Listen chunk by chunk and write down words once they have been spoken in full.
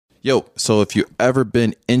Yo, so if you've ever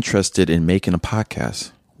been interested in making a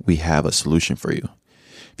podcast, we have a solution for you.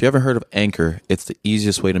 If you haven't heard of Anchor, it's the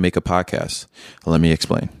easiest way to make a podcast. Let me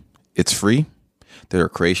explain. It's free. There are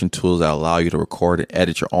creation tools that allow you to record and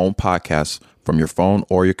edit your own podcast from your phone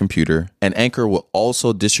or your computer. And Anchor will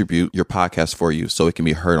also distribute your podcast for you so it can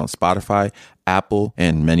be heard on Spotify, Apple,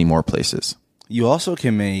 and many more places. You also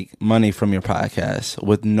can make money from your podcast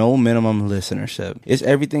with no minimum listenership. It's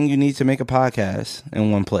everything you need to make a podcast in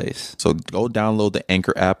one place. So go download the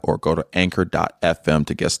Anchor app or go to anchor.fm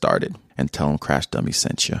to get started and tell them Crash Dummy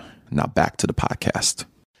sent you. Now back to the podcast.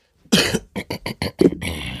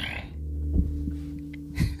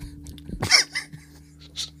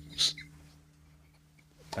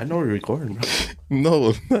 I know we're recording, bro.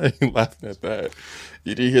 No, I ain't laughing at that.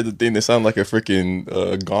 You didn't hear the thing that sounded like a freaking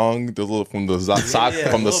gong, the little from the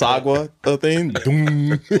Sagwa thing.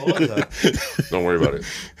 Doom. What was that? Don't worry about it.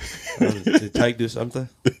 Did Tyke do something?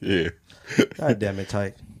 Yeah. God damn it,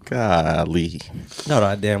 Tyke. Golly. Got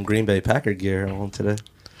that damn Green Bay Packer gear on today.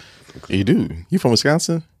 You do. You from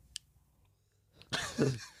Wisconsin?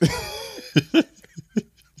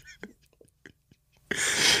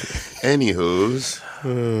 Anywho's.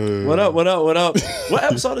 What up? What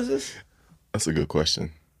episode is this? That's a good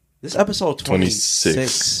question. This episode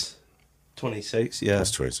 26. 26, yeah.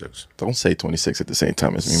 That's 26. Don't say 26 at the same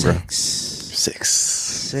time as me, bro. Six.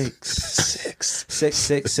 Six.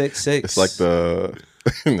 It's like the...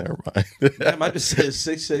 Never mind. I might just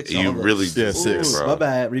say 6. You really did six, bro. My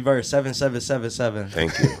bad. Reverse 7777.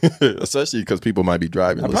 Thank you. Especially because people might be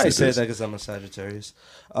driving. I probably said that because I'm a Sagittarius.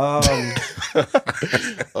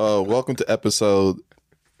 Welcome to episode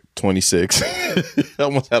 26. I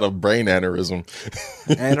almost had a brain aneurysm.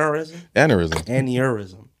 Aneurysm. Aneurysm.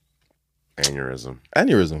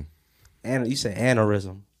 You say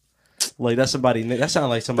aneurysm. Like that's somebody. That sounds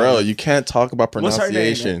like somebody. Bro, you can't talk about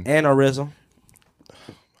pronunciation. What's her name? Aneurysm.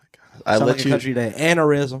 I Sound let like you. a country day.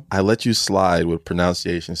 Aneurysm. I let you slide with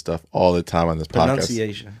pronunciation stuff all the time on this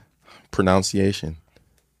podcast. Pronunciation.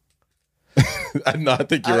 No, I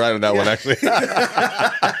think you're right on that one, actually.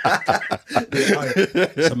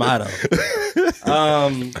 Tomato.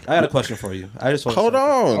 I got a question for you. I just want Hold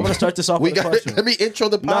on. I'm gonna start this off with a question. Let me intro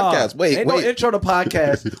the podcast. No intro to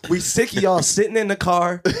podcast. We sick of y'all sitting in the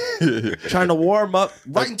car trying to warm up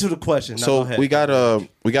right into the question. Now, So go ahead.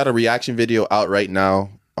 we got a reaction video out right now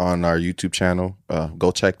on our YouTube channel.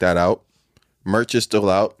 Go check that out. Merch is still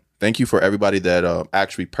out. Thank you for everybody that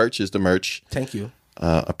actually purchased the merch. Thank you.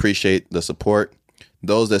 Appreciate the support.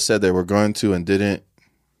 Those that said they were going to and didn't,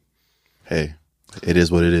 hey, it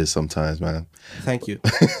is what it is sometimes, man. Thank you.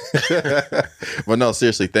 But no,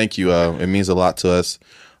 seriously, thank you. It means a lot to us.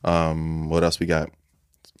 What else we got?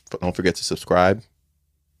 Don't forget to subscribe,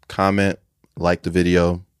 comment, like the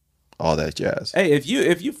video, all that jazz. Hey, if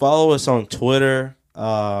you follow us on Twitter,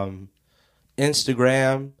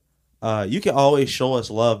 Instagram, you can always show us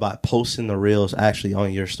love by posting the reels actually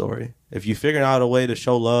on your story. If you figure out a way to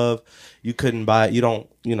show love, you don't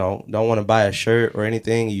want to buy a shirt or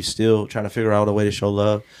anything, you still trying to figure out a way to show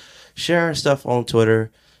love, share our stuff on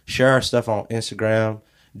Twitter, share our stuff on Instagram,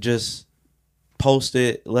 just post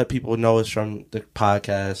it, let people know it's from the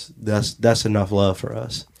podcast. That's enough love for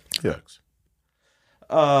us. Yes.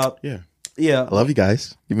 Yeah. I love you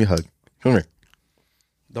guys. Give me a hug. Come here.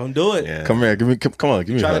 Don't do it. Yeah. Come here. Come on.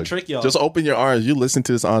 Give me a hug. Trying to trick y'all. Just open your arms. You listen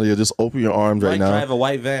to this audio. Just open your arms right Mike now. drive a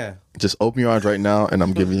white van. Just open your arms right now, and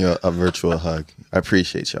I'm giving you a virtual hug. I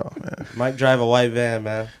appreciate y'all, man. Mike drive a white van,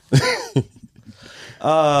 man.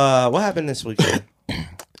 What happened this weekend?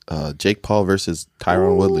 Jake Paul versus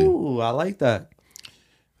Tyron Woodley. Ooh, I like that.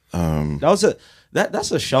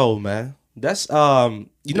 That's a show, man. That's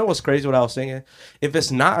you know what's crazy? What I was thinking, if it's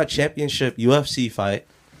not a championship UFC fight,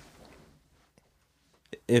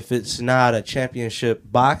 if it's not a championship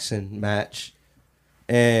boxing match,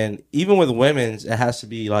 and even with women's, it has to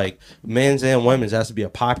be like men's and women's. It has to be a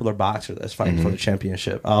popular boxer that's fighting for the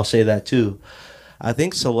championship. I'll say that too. I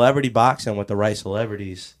think celebrity boxing with the right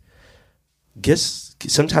celebrities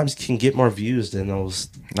sometimes can get more views than those.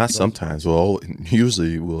 Not sometimes. Well,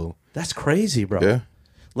 usually will. That's crazy, bro. Yeah.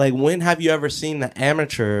 Like, when have you ever seen the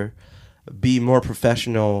amateur be more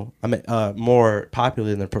professional? More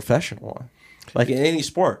popular than the professional one? Like in any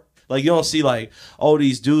sport, like you don't see like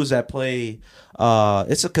these dudes that play.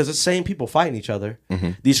 It's because the same people fighting each other.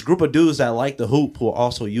 Mm-hmm. These group of dudes that like the hoop, who are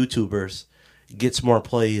also YouTubers, gets more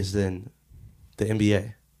plays than the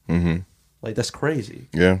NBA. Mm-hmm. Like, that's crazy.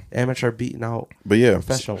 Yeah. Amateur beating out. But yeah,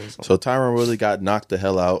 professionalism. So Tyron really got knocked the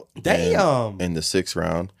hell out. Damn. In the 6th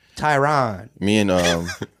round. Tyron. Me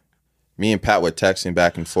Me and Pat were texting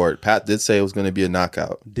back and forth. Pat did say it was going to be a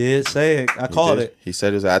knockout. Did say it. I called it. He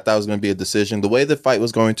said I thought it was going to be a decision. The way the fight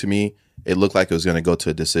was going to me, it looked like it was going to go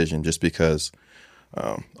to a decision just because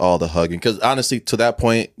all the hugging. Because honestly, to that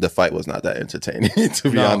point, the fight was not that entertaining,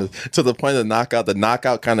 to be honest. To the point of the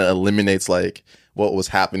knockout kind of eliminates like what was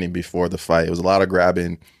happening before the fight. It was a lot of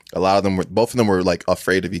grabbing. Both of them were like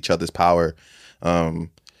afraid of each other's power.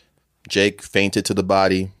 Jake fainted to the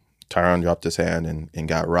body. Tyron dropped his hand and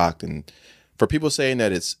got rocked. And for people saying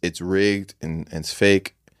that it's rigged and it's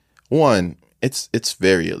fake, one, it's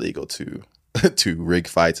very illegal to rig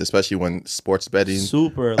fights, especially when sports betting,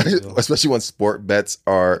 Super illegal. especially when sport bets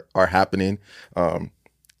are happening.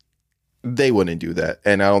 They wouldn't do that,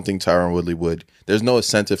 and I don't think Tyron Woodley would. There's no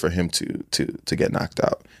incentive for him to get knocked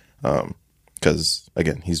out, because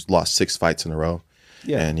again, he's lost 6 fights in a row.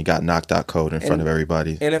 Yeah, and he got knocked out cold in front of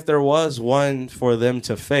everybody. And if there was one for them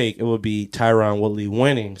to fake, it would be Tyron Woodley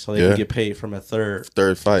winning, so they could get paid from a third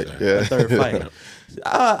fight. Yeah, a third fight.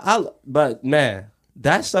 But man,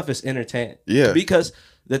 that stuff is entertaining. Yeah, because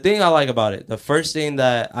the thing I like about it, the first thing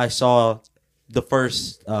that I saw, the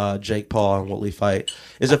first Jake Paul and Woodley fight,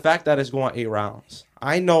 is the fact that it's going 8 rounds.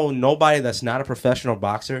 I know nobody that's not a professional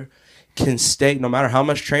boxer can stay, no matter how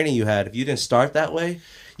much training you had. If you didn't start that way,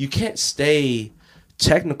 you can't stay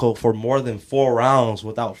technical for more than 4 rounds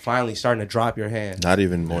without finally starting to drop your hand. Not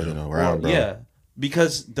even more than a round, bro. Yeah,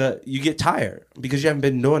 because you get tired because you haven't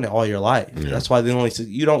been doing it all your life. Yeah. That's why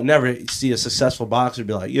you don't never see a successful boxer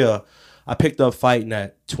be like, yeah, I picked up fighting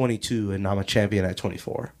at 22 and I'm a champion at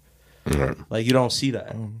 24. Mm-hmm. Like, you don't see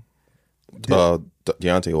that.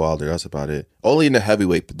 Deontay Wilder, that's about it. Only in the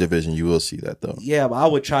heavyweight division you will see that, though. Yeah, but I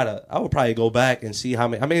would probably go back and see how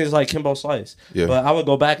many. I mean, it's like Kimbo Slice. Yeah. But I would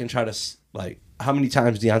go back and try to, like, how many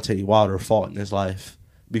times Deontay Wilder fought in his life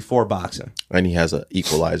before boxing. And he has an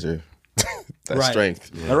equalizer. That's strength.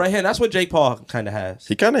 Yeah. Right hand, that's what Jake Paul kind of has.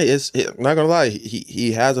 He kind of is, I'm not going to lie,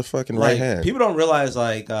 he has a fucking right hand. People don't realize,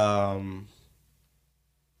 like, I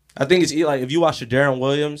think it's like if you watch the Darren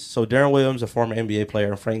Williams. So Darren Williams, a former NBA player,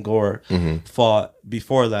 and Frank Gore fought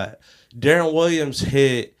before that. Darren Williams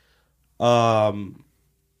hit Frank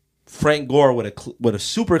Gore with a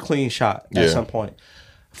super clean shot at some point.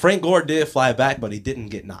 Frank Gore did fly back, but he didn't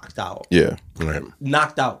get knocked out. Yeah, right.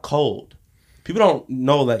 Knocked out cold. People don't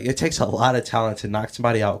know that it takes a lot of talent to knock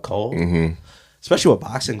somebody out cold, especially with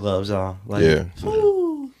boxing gloves on. Like, yeah.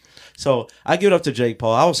 Woo. So I give it up to Jake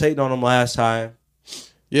Paul. I was hating on him last time.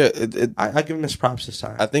 Yeah, I give him his props this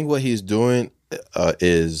time. I think what he's doing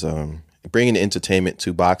is bringing entertainment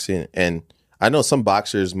to boxing. And I know some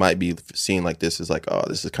boxers might be seeing like this as like, oh,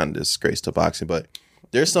 this is kind of disgrace to boxing. But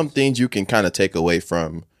there's some things you can kind of take away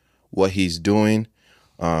from what he's doing,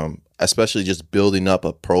 especially just building up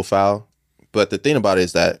a profile. But the thing about it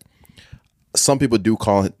is that some people do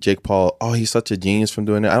call Jake Paul, oh, he's such a genius from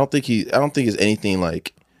doing it. I don't think it's anything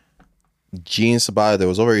like genius about it. There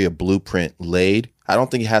was already a blueprint laid. I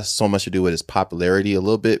don't think it has so much to do with his popularity a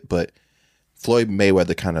little bit, but Floyd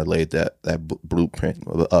Mayweather kind of laid that blueprint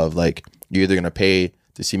of like, you're either going to pay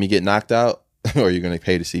to see me get knocked out or you're going to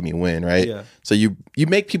pay to see me win, right? Yeah. So you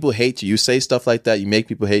make people hate you. You say stuff like that, you make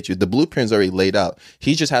people hate you. The blueprint's already laid out.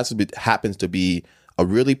 He just happens to be a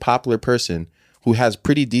really popular person who has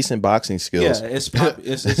pretty decent boxing skills. Yeah,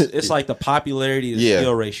 it's like the popularity to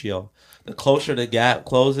skill ratio. The closer the gap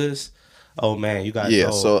closes, oh man, you got to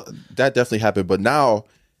go. So that definitely happened. But now,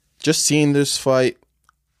 just seeing this fight,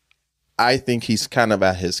 I think he's kind of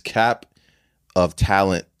at his cap of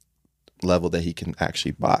talent level that he can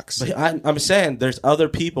actually box. But I'm saying there's other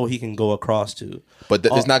people he can go across to. But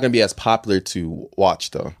it's not going to be as popular to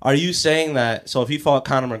watch, though. Are you saying that, so if he fought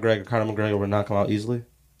Conor McGregor would knock him out easily?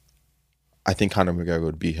 I think Conor McGregor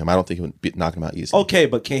would beat him. I don't think he would knock him out easily. Okay,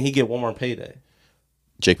 but can he get one more payday?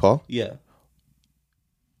 Jake Paul? Yeah.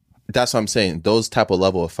 That's what I'm saying. Those type of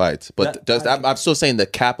level of fights. But I'm still saying the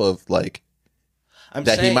cap of like,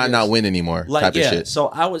 he might not win anymore, like, type of shit. So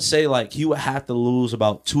I would say like he would have to lose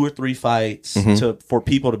about 2 or 3 fights for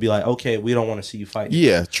people to be like, okay, we don't want to see you fight.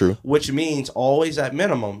 Yeah, true. Which means always at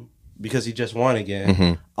minimum, because he just won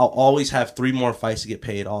again, I'll always have 3 more fights to get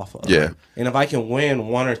paid off of. Yeah. And if I can win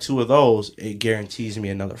 1 or 2 of those, it guarantees me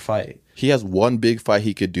another fight. He has one big fight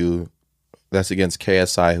he could do. That's against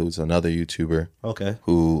KSI, who's another YouTuber. Okay.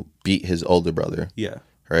 Who beat his older brother. Yeah.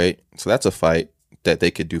 Right? So that's a fight that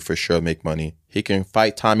they could do for sure, make money. He can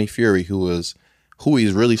fight Tommy Fury, who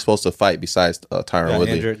he's really supposed to fight besides Tyron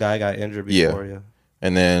Woodley. Guy got injured before, yeah.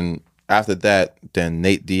 And then after that, then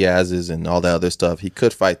Nate Diaz's and all that other stuff. He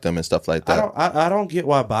could fight them and stuff like that. I don't get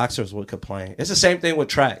why boxers would complain. It's the same thing with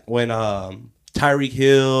track. When Tyreek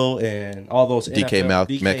Hill and all those DK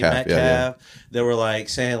Metcalf, yeah. They were like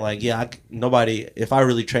saying like, yeah, nobody. If I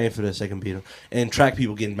really train for this, I can beat him. And track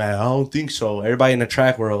people getting mad. I don't think so. Everybody in the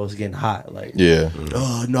track world was getting hot. Like, Yeah.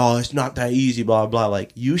 oh no, it's not that easy. Blah blah.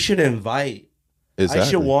 Like, you should invite. Exactly. I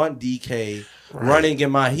should want DK running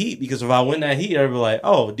in my heat, because if I win that heat, everybody like,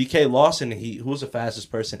 oh, DK lost in the heat. Who's the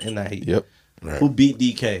fastest person in that heat? Yep. Right. Who beat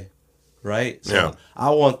DK? Right? So Yeah.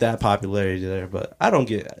 I want that popularity there, but I don't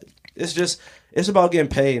get. It's about getting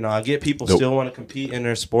paid. You know, I get people Nope. still want to compete in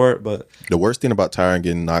their sport, but The worst thing about Tyron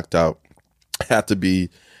getting knocked out had to be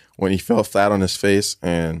when he fell flat on his face,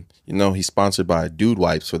 and you know he's sponsored by Dude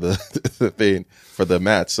Wipes for the thing for the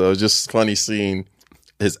match. So it's just funny seeing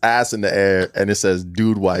his ass in the air and it says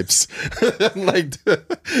Dude Wipes. Like,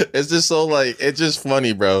 it's just so like, it's just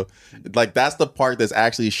funny, bro. Like, that's the part that's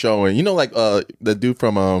actually showing. You know, like the dude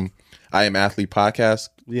from I Am Athlete podcast,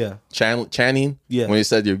 yeah, Channing. Yeah. When he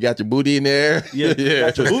said you got your booty in the air. yeah,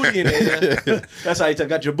 got your booty in the air. That's how you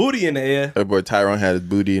got your booty in the air, That boy Tyron had his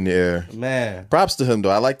booty in the air. man. Props to him though.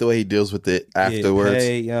 I like the way he deals with it afterwards. Get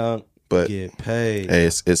paid, young. But Get paid. hey,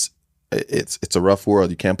 it's a rough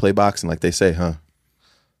world. You can't play boxing like they say, huh?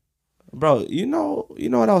 Bro, you know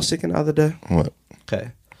what I was thinking the other day? What?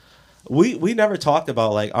 Okay. We never talked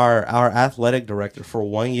about like our athletic director for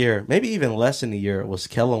 1 year, maybe even less than a year, was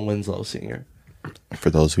Kellen Winslow Sr. For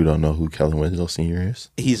those who don't know who Kellen Winslow Sr. is,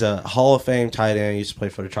 He's a Hall of Fame tight end. He used to play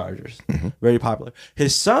for the Chargers. Very popular.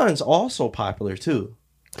 His son's also popular too.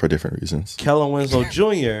 for different reasons. Kellen Winslow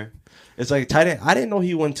Jr. is like a tight end. I didn't know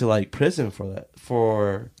he went to like prison for that,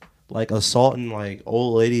 for like assaulting like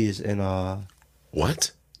old ladies in a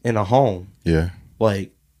home, Yeah.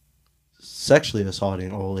 like sexually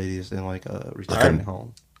assaulting old ladies in like a retirement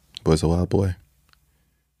home. Boy's a wild boy.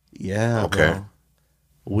 Yeah. Okay. Bro.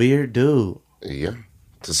 Weird dude. Yeah,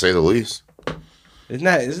 to say the least. Isn't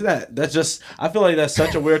that's just, I feel like that's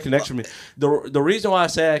such a weird connection for me. The reason why I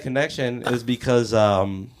say that connection is because I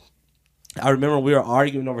remember we were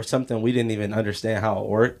arguing over something we didn't even understand how it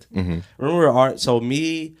worked. Remember so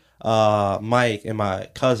me, Mike, and my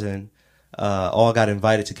cousin all got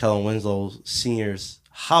invited to Kellen Winslow Sr.'s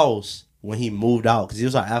house when he moved out, because he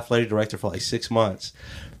was our athletic director for like 6 months,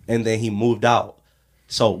 and then he moved out.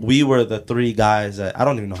 So we were the three guys that, I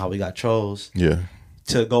don't even know how we got chose Yeah.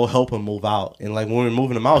 to go help him move out. And like when we were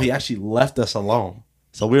moving him out, he actually left us alone.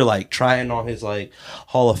 So we were like trying on his like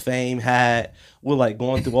Hall of Fame hat. We're like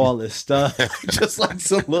going through all this stuff, just like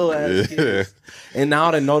some little ass kids. And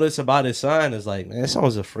now to notice about his son is like, man, this son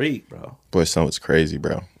was a freak, bro. Boy's son was crazy,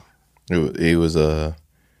 bro.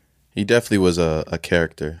 He definitely was a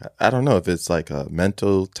character. I don't know if it's like a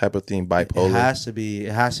mental type of thing, bipolar.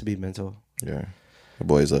 It has to be mental. Yeah. That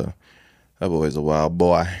boy's a wild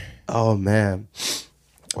boy. Oh man.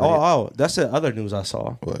 That's the other news I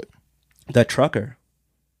saw. What? That trucker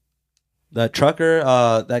that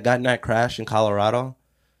got in that crash in Colorado.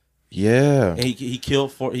 Yeah. And he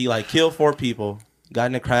killed four people. Got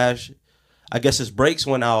in a crash. I guess his brakes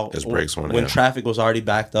went out. When traffic was already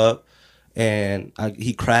backed up, and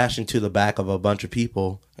he crashed into the back of a bunch of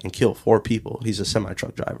people and killed 4 people. He's a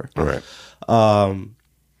semi-truck driver. All right.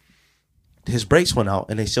 His brakes went out,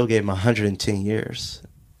 and they still gave him 110 years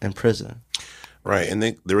in prison. Right, and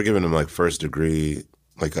they were giving him like first degree.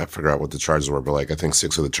 Like I forgot what the charges were, but like I think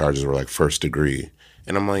 6 of the charges were like first degree.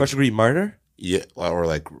 And I'm like, First degree murder. yeah, or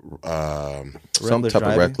like Some Reckless type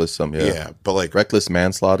driving? of reckless, yeah, but like reckless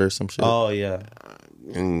manslaughter or some shit. Oh yeah.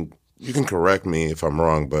 and you can correct me if I'm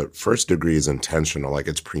wrong, but first degree is intentional, like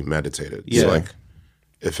it's premeditated. Yeah. So like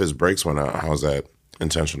if his brakes went out, how's that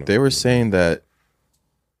intentional? They were saying that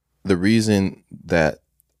the reason that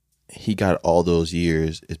he got all those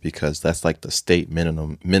years is because that's like the state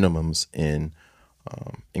minimums in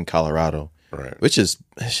Colorado, Right. Which is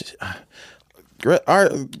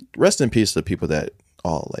rest in peace to the people that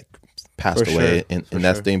all like passed For away sure. in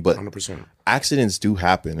that thing. But 100%. accidents do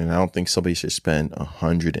happen, and I don't think somebody should spend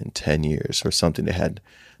 110 years for something they had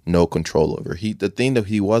no control over. The thing that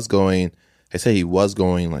he was going, they say he was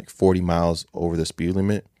going like 40 miles over the speed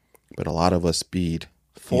limit, but a lot of us speed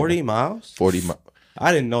 40 miles. 40 miles.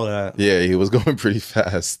 I didn't know that. Yeah, he was going pretty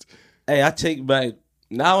fast. Hey, I take back.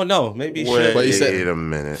 Now, no, maybe Wait But he said- a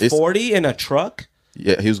minute. It's- 40 in a truck.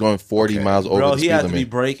 Yeah, he was going 40 miles over Bro, the he speed had to be limit.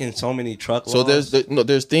 breaking so many truck So laws.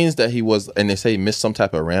 there's things that he was, and they say he missed some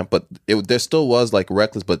type of ramp, but there still was like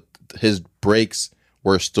reckless, but his brakes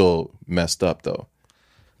were still messed up though.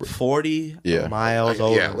 40 Yeah. miles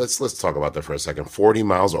over. Yeah, let's talk about that for a second. 40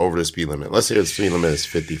 miles over the speed limit. Let's say the speed limit is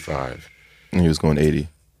 55. And he was going 80.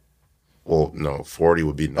 Well, no, 40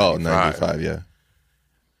 would be 95. Oh, 95, yeah.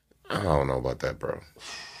 I don't know about that, bro.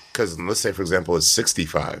 Because let's say, for example, it's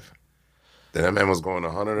 65. Then that man was going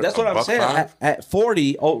 100. That's what I'm saying. At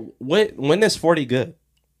 40, when is 40 good?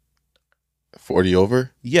 40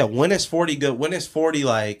 over. Yeah, when is 40 good? When is 40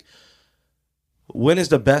 like? When is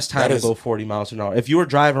the best time to go 40 miles an hour? If you were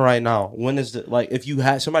driving right now, when is the like? If you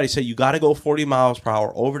had somebody say you got to go 40 miles per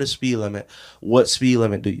hour over the speed limit, what speed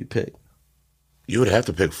limit do you pick? You would have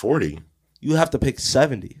to pick 40. You have to pick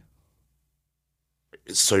 70.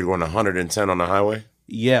 So you're going 110 on the highway?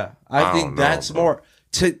 Yeah, I think that's more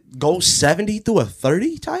to go 70 through a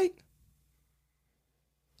 30 tight.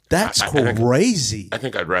 That's crazy. I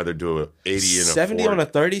think I'd rather do a 80 and a 70 on a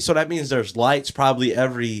 30. So that means there's lights probably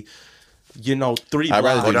every, 3 blocks. I'd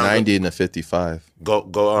rather do 90 and a 55. Go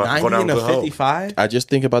 90 down and a Good Hope. 55. I just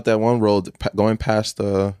think about that one road going past,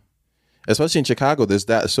 especially in Chicago. There's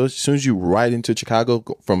that. So as soon as you ride into Chicago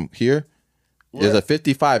from here, there's a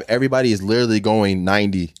 55. Everybody is literally going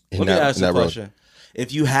 90 in Let me ask you a road. question.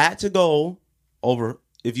 If you had to go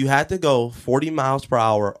 40 miles per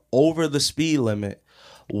hour over the speed limit,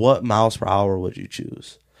 what miles per hour would you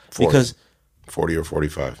choose? 40. Because 40 or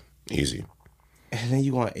 45. Easy. and then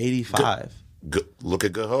you want 85. Look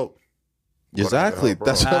at Good Hope. Exactly. Bro.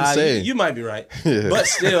 That's what I'm saying. You might be right, but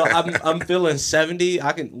still, I'm feeling 70.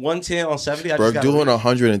 I can 110 on 70. Bro, doing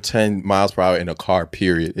 110 miles per hour in a car,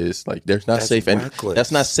 period, is like that's not safe.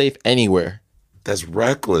 That's not safe anywhere. That's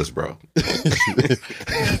reckless, bro.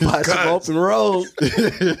 By some open road.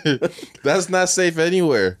 That's not safe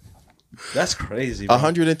anywhere. That's crazy. Bro.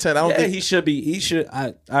 110. I don't think he should be. He should.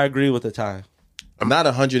 I agree with the time. not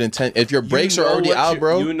 110. If your brakes are already out,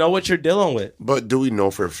 bro, you know what you're dealing with. But do we know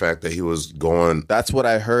for a fact that he was going? that's what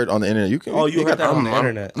I heard on the internet. You can. You heard that on the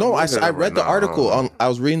internet? No, I looking at it read right the now. article. I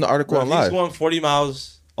was reading the article Bro, on if he's live. going 40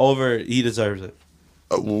 miles over, he deserves it.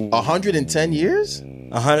 110 years?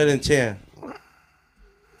 110.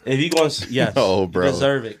 If he going, yes, No, bro. you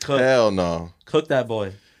deserve it. Hell no. Cook that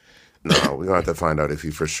boy. No, we're gonna have to find out if he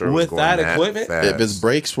for sure was With going that that equipment? fast.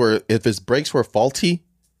 If his brakes were faulty,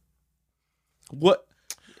 What?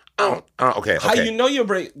 Okay. How you know your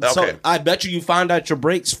brake? So Okay. I bet you find out your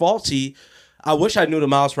brakes faulty. I wish I knew the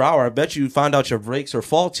miles per hour. I bet you find out your brakes are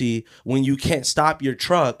faulty when you can't stop your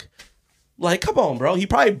truck. Like, come on, bro. He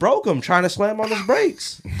probably broke them trying to slam on his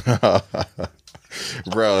brakes.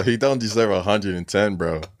 bro, he don't deserve 110,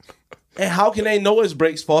 bro. And how can they know his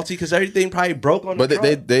brakes faulty? Because everything probably broke on the But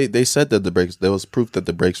truck. they said that the brakes, there was proof that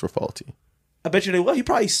the brakes were faulty. I bet you they will. He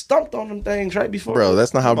probably stumped on them things right before. Bro,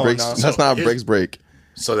 that's not how Come on brakes. now. That's not how brakes break.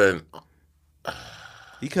 So then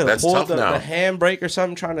He could have That's pulled tough the now. handbrake or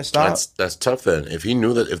something trying to stop. that's tough. Then if he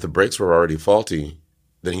knew that if the brakes were already faulty,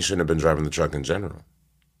 then he shouldn't have been driving the truck in general.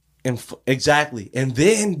 Exactly. And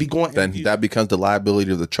then be going. Then that becomes the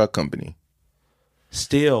liability of the truck company.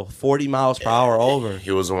 Still 40 miles per hour over.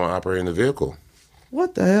 He was the one operating the vehicle.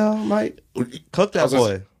 What the hell, Mike? Cook that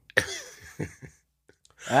boy.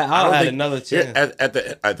 I'll add another 10. Yeah, at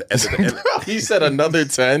the end. He said another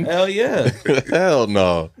 10. Hell yeah. Hell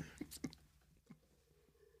no.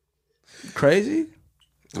 Crazy?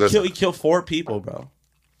 Listen, He killed 4 people, bro.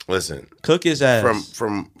 listen. Cook his ass.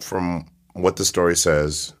 From what the story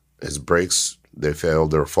says, his brakes they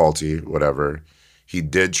failed, they were faulty, whatever. He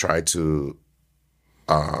did try to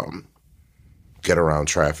get around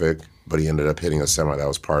traffic, but he ended up hitting a semi that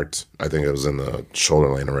was parked. I think it was in the shoulder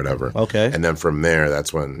lane or whatever. Okay. And then from there,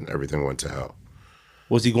 that's when everything went to hell.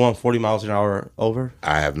 Was he going 40 miles an hour over?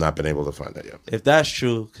 I have not been able to find that yet. If that's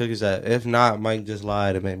true, Cook his ass. If not, Mike just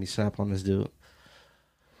lied and made me snap on this dude.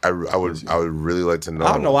 I would really like to know.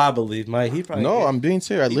 I don't know why I believe Mike. He probably No, I'm being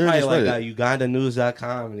serious. I he literally probably just read like it.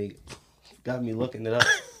 UgandaNews.com and he got me looking it up.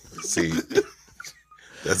 See,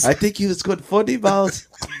 that's I think he was good 40 miles.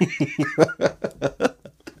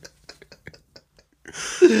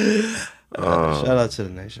 Shout out to the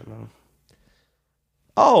nation, man.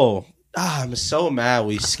 Oh, I'm so mad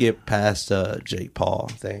we skipped past the Jake Paul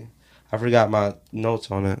thing. I forgot my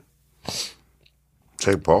notes on it.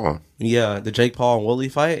 Jake Paul. Yeah, the Jake Paul and Woodley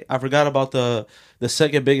fight. I forgot about the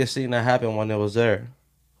second biggest scene that happened when it was there.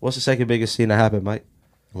 What's the second biggest scene that happened, Mike?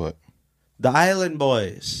 What? The Island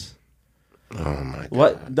Boys. Oh my god.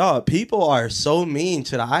 What? Dog, people are so mean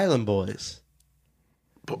to the Island Boys.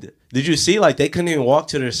 Did you see, like, they couldn't even walk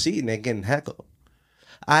to their seat and they're getting heckled.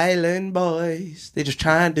 Island Boys, they just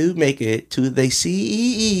trying to make it to their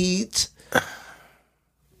seat.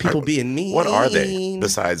 People being mean. What are they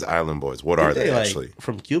besides Island Boys? What are they like, actually?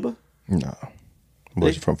 from Cuba? No.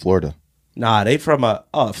 Boys from Florida. Nah, they from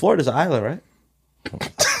Florida's an island,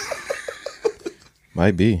 right?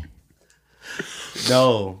 Might be.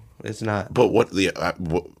 No, it's not. But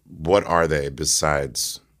what are they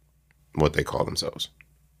besides what they call themselves?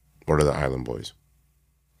 What are the Island Boys?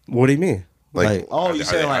 What do you mean? Like, oh, you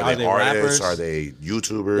saying like, are they artists? rappers? Are they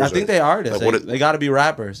YouTubers? I think they artists. Like, They got to be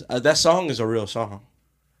rappers. That song is a real song.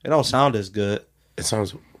 It don't sound as good. It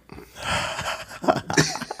sounds.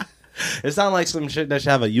 It sounds like some shit that should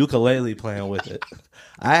have a ukulele playing with it.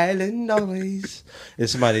 Island noise.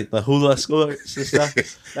 It's somebody, the hula skirts and stuff.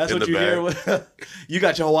 That's In what the you back. hear. With, you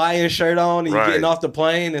got your Hawaiian shirt on and you're Right. getting off the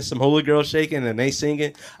plane and some hula girls shaking and they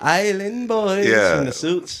singing Island Boys Yeah. in the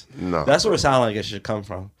suits. No. That's where it sounds like it should come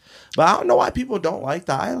from. But I don't know why people don't like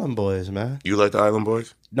the Island Boys, man. You like the Island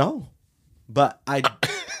Boys? No. But I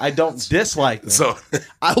don't dislike them. So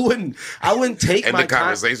I wouldn't take end my the time.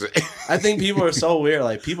 conversation. I think people are so weird.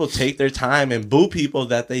 Like people take their time and boo people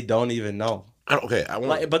that they don't even know. I want.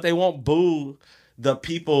 Like, but they won't boo the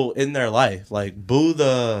people in their life. Like boo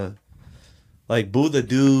the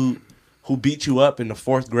dude who beat you up in the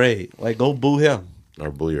 4th grade. Like go boo him. Or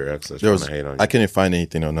boo your ex that's There trying was, to hate on you. I couldn't find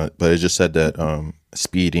anything on that, but it just said that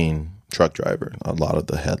speeding truck driver, a lot of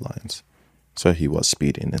the headlines. So he was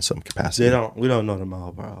speeding in some capacity. We don't know the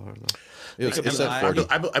mile per hour. Though. It could be said lying. 40.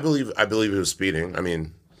 I believe he was speeding. I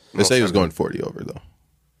mean, They say he was going 40 over, though.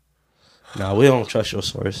 No, we don't trust your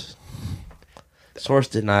source. Source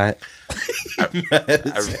denied. You know,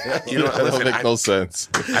 That don't listen, make no sense.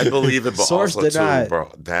 I believe it, but Source also denied. too,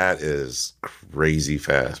 bro. That is crazy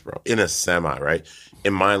fast, bro. In a semi, right?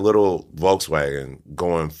 In my little Volkswagen,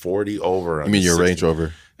 going 40 over. I mean, your 60. Range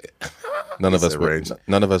Rover. None of us said Range.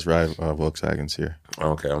 none of us ride Volkswagens here.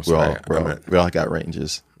 Okay, I'm We all, sorry. I meant we all got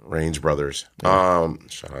Ranges. Range Brothers.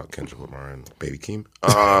 Shout out Kendrick Lamar and Baby Keem.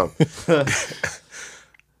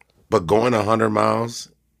 But going 100 miles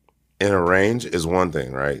in a Range is one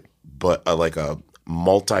thing, right? But like a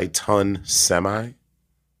multi-ton semi,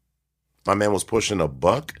 my man was pushing a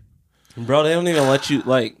buck. Bro, they don't even let you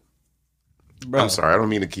like. Bro, I'm sorry, I don't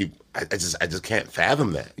mean to keep. I just can't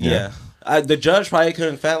fathom that. Yeah. The judge probably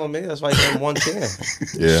couldn't fathom me. That's why he gave him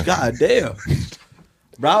 110. Yeah. God damn.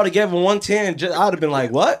 Bro, I would have given him 110. I would have been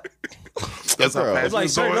like, what? That's how Bro. fast It's he like,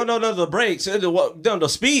 was sir, going. no, the brakes. The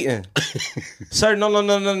speeding. Sir,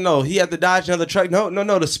 no. He had to dodge another truck. No,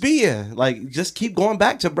 the speeding. Like, just keep going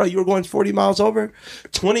back to, bro, you were going 40 miles over,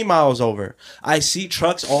 20 miles over. I see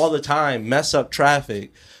trucks all the time mess up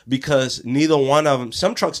traffic because neither one of them,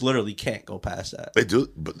 some trucks literally can't go past that. They do,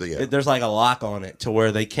 but yeah. There's like a lock on it to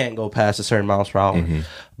where they can't go past a certain miles per hour. Mm-hmm.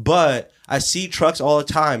 But I see trucks all the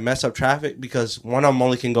time mess up traffic because one of them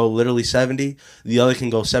only can go literally 70, the other can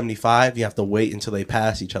go 75. You have to wait until they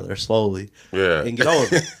pass each other slowly and get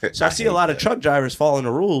over. So I see a lot of truck drivers following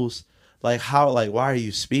the rules. Like why are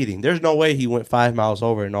you speeding? There's no way he went 5 miles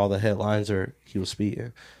over and all the headlines are he was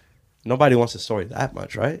speeding. Nobody wants a story that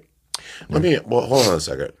much, right? Well, hold on a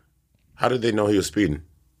second. How did they know he was speeding?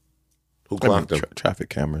 Who clocked him? Traffic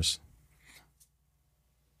cameras.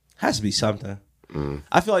 Has to be something.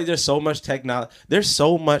 I feel like there's so much technology. There's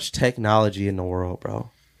so much technology in the world, bro.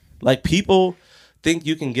 Like people think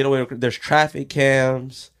you can get away with. There's traffic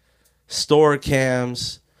cams, store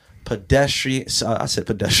cams, pedestrian. I said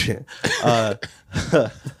pedestrian.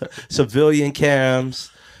 Civilian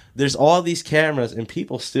cams. There's all these cameras, and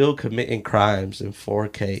people still committing crimes in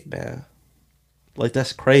 4K, man. Like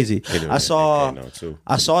that's crazy. I saw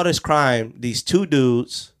this crime. These 3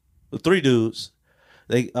 dudes.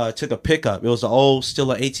 They took a pickup. It was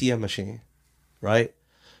still an ATM machine, right?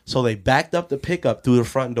 So they backed up the pickup through the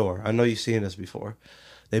front door. I know you've seen this before.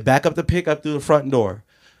 They back up the pickup through the front door,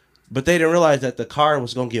 but they didn't realize that the car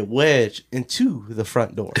was going to get wedged into the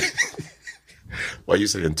front door. Why you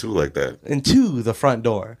saying two like that? Into the front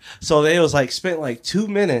door. So they was like spent like 2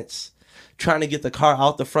 minutes trying to get the car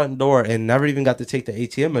out the front door and never even got to take the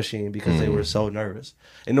ATM machine because they were so nervous.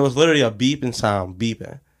 And it was literally a beeping sound,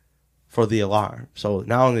 beeping for the alarm. So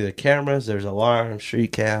not only the cameras, there's alarms,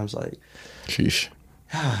 street cams, like Sheesh.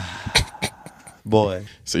 boy.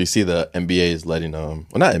 So you see the NBA is letting well,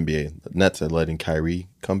 not NBA, the Nets are letting Kyrie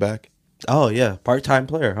come back. Oh yeah, part-time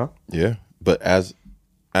player, huh? Yeah, but as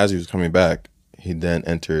he was coming back, he then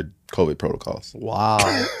entered COVID protocols. Wow.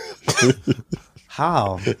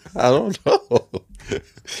 How? I don't know.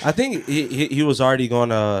 I think he was already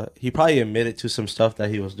gonna. He probably admitted to some stuff that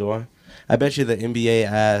he was doing. I bet you the NBA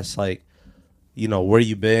asked like, you know, where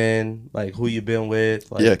you been, like who you been with,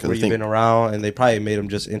 like Yeah, 'cause where I you think- been around, and they probably made him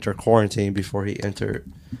just enter quarantine before he entered.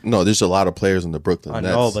 No, there's a lot of players in the Brooklyn I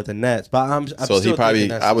Nets. know, but the Nets. But I'm so still he probably, thinking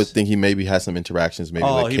that's I would just- think he maybe had some interactions, maybe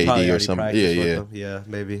with he probably KD or already something. practiced Yeah, with yeah. them. Yeah,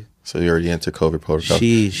 maybe. So he already entered COVID protocol.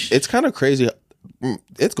 Sheesh. It's kind of crazy.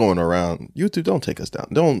 It's going around. YouTube, don't take us down.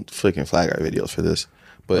 Don't freaking flag our videos for this.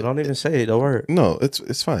 But Don't even say it. Don't worry. no,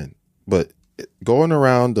 it's fine. But going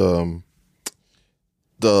around the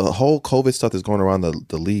whole COVID stuff that's going around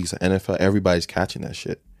the leagues, the NFL, everybody's catching that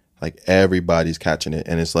shit. Like everybody's catching it,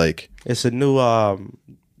 and it's like It's a new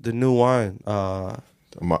the new one. The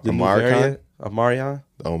new Amari variant, Amarion.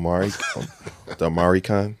 the Amari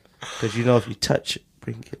Khan. Because you know if you touch it,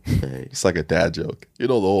 bring it back. It's like a dad joke. You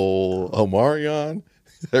know the whole Omarion?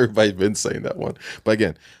 Everybody's been saying that one. But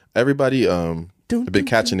again, everybody have been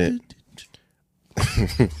catching it.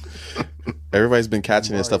 Everybody's been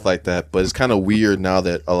catching it and stuff like that. But it's kind of weird now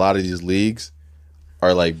that a lot of these leagues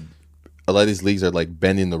are like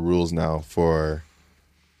bending the rules now for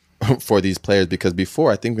these players, because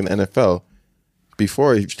before, I think in the NFL,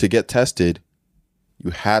 before to get tested,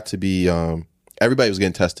 you had to be everybody was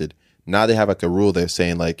getting tested. Now they have like a rule that's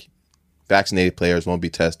saying like vaccinated players won't be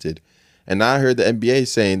tested. And now I heard the NBA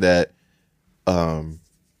saying that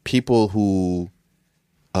people who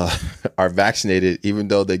are vaccinated, even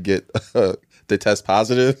though they get they test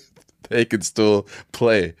positive, they can still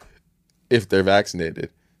play if they're vaccinated.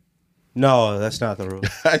 No, that's not the rule.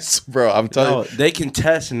 Bro, I'm telling you. They can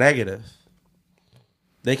test negative.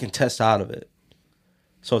 They can test out of it.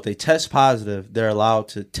 So if they test positive, they're allowed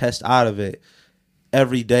to test out of it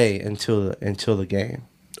every day until the game.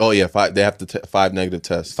 Oh yeah, they have to 5 negative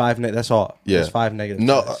tests. That's all. Yeah, it's 5 negative.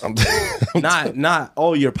 No, tests. not.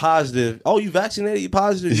 Oh, you're positive. Oh, you vaccinated. You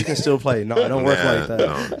positive. You can still play. No, it don't work like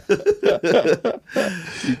that.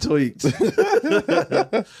 You tweaked.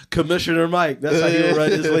 Commissioner Mike. That's how he would run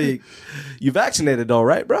this league. You vaccinated though,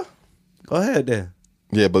 right, bro? Go ahead then.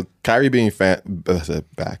 Yeah, but Kyrie being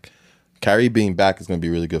back. Kyrie being back is going to be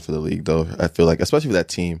really good for the league, though. I feel like, especially with that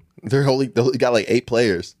team, they only got like 8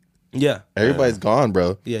 players. Yeah, everybody's gone,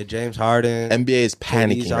 bro. Yeah, James Harden. NBA is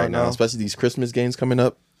panicking right now, especially these Christmas games coming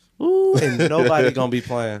up. Ooh, and nobody gonna be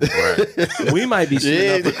playing. Right. We might be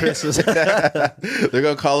shooting up for Christmas. They're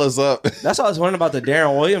gonna call us up. That's what I was wondering about the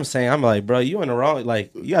Darren Williams thing. I'm like, bro, you in the wrong.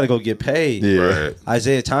 Like, you got to go get paid. Yeah. Right.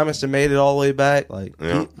 Isaiah Thomas made it all the way back. Like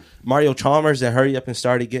Mario Chalmers that hurry up and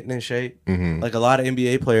started getting in shape. Mm-hmm. Like a lot of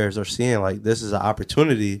NBA players are seeing like this is an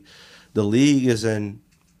opportunity. The league is in.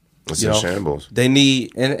 It's in shambles. They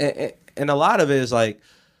need and a lot of it is like,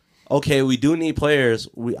 okay, we do need players.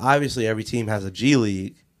 We obviously every team has a G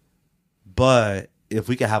League. But if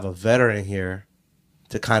we could have a veteran here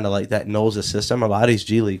to kind of like that knows the system, a lot of these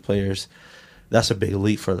G League players, that's a big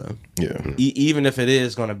leap for them. Yeah. Even if it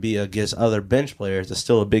is going to be against other bench players, it's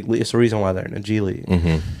still a big leap. It's the reason why they're in the G League.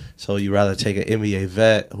 Mm-hmm. So you rather take an NBA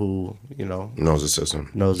vet who, knows the system.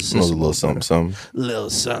 Knows the system. Knows a little something. Little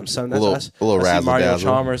something. A little I see Mario razzle-dazzle.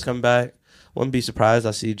 Chalmers come back. Wouldn't be surprised.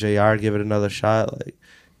 I see JR give it another shot. Like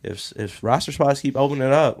if roster spots keep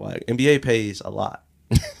opening up, like NBA pays a lot.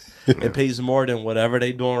 It pays more than whatever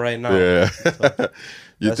they doing right now. Yeah. So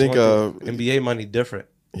You think NBA money different?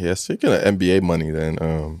 Yeah, speaking of NBA money, then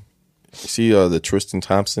you see the Tristan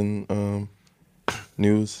Thompson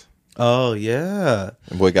news. Oh yeah,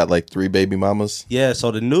 The boy got like 3 baby mamas. yeah. So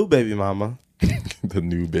the new baby mama, The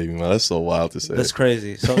new baby mama. That's so wild to say. that's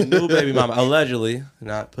crazy. So the new baby mama, allegedly,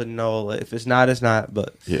 not putting no. If it's not, it's not.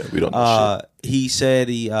 But Yeah, we don't know shit. he said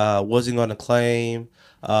he wasn't going to claim.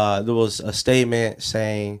 There was a statement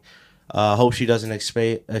saying, "Hope she doesn't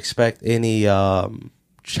expect any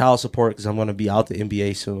child support because I'm going to be out the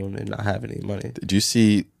NBA soon and not have any money." Did you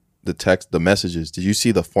see the messages? Did you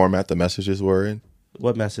see the format the messages were in?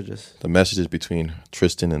 What messages? The messages between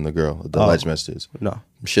Tristan and the girl, the alleged messages. No,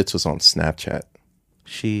 Shits was on Snapchat.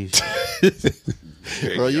 she's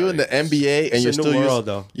Bro, you in the NBA and It's you're a new still world,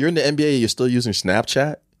 though. You're in the NBA and you're still using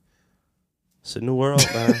Snapchat? It's a new world,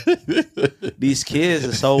 man. These kids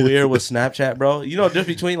are so weird with Snapchat, bro. You know, just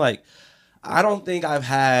between like, I don't think I've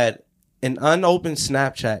had an unopened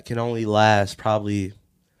Snapchat can only last probably,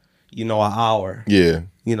 an hour. Yeah.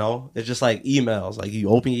 It's just like emails. Like you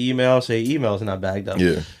open your email, say your email's not bagged up.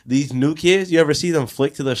 Yeah. These new kids, you ever see them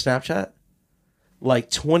flick to their Snapchat?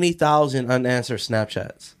 Like 20,000 unanswered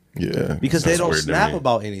Snapchats Yeah. because they That's don't weird to snap me.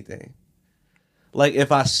 about anything. Like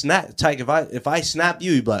if I snap, Tyke, if I snap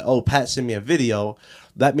you, you'd be like, "Oh, Pat sent me a video."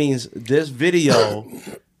 That means this video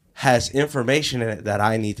has information in it that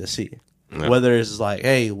I need to see. Yeah. Whether it's like,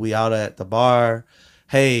 "Hey, we out at the bar."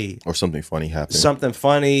 Hey, Or something funny happened. something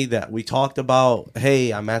funny that we talked about.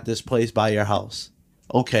 Hey, I'm at this place by your house.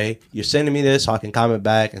 Okay, you're sending me this so I can comment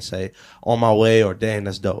back and say, "On my way," or "Dang,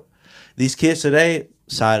 that's dope." These kids today,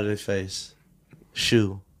 side of their face,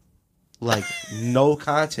 shoe, like no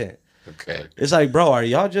content. Okay. It's like, bro, are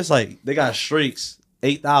y'all just like, they got streaks,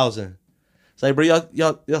 8,000. It's like, bro,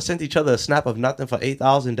 y'all sent each other a snap of nothing for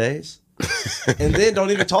 8,000 days? And then don't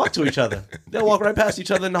even talk to each other. They'll walk right past each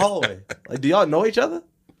other in the hallway. Like, do y'all know each other?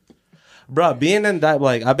 Bro, being in that,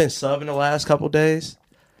 like, I've been subbing the last couple days.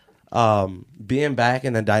 being back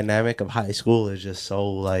in the dynamic of high school is just so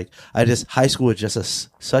like high school is just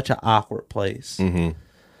such an awkward place.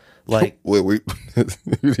 Like Wait, we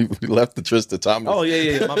left the Tristan Thompson. oh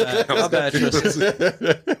yeah, my bad Tristan.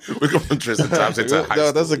 We're going from Tristan Thompson to high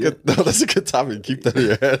No, that's school. that's a good topic. Keep that in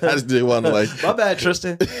your head. I just didn't want to like. My bad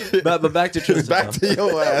Tristan. But back to Tristan. Back to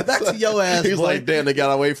your ass. Back to your ass. He's boy. like, damn, they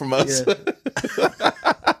got away from us. Yeah.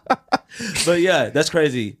 But yeah, that's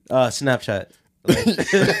crazy. Snapchat.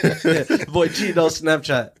 Boy, cheating on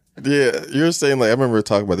Snapchat. Yeah, you were saying like I remember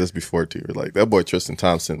talking about this before too. Like that boy Tristan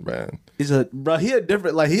Thompson, man. He a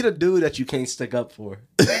different like he the dude that you can't stick up for.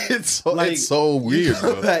 it's so weird,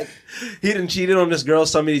 bro. Like he done cheated on this girl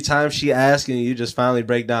so many times. She asked, and you just finally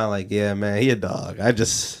break down. Like, yeah, man, he a dog.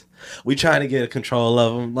 We trying to get a control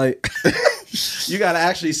of him. Like, you got to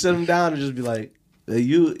actually sit him down and just be like,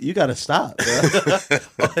 you got to stop,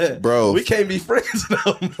 bro. Bro. We can't be friends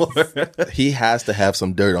no more. He has to have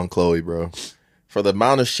some dirt on Chloe, bro. For the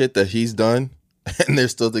amount of shit that he's done, and they're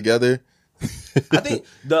still together. I think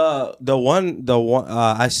the one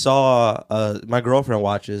I saw my girlfriend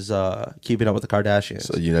watches Keeping Up with the Kardashians.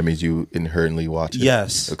 So that means you inherently watch it.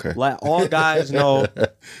 Yes. Okay. Like all guys know.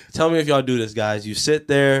 Tell me if y'all do this, guys. You sit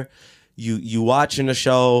there, you watching the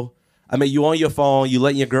show. I mean, you on your phone, you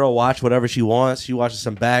letting your girl watch whatever she wants. She watches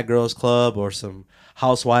some Bad Girls Club or some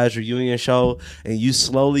Housewives reunion show, and you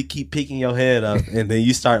slowly keep picking your head up, and then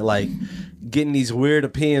you start like getting these weird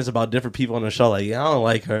opinions about different people on the show. Like, yeah, I don't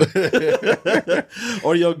like her.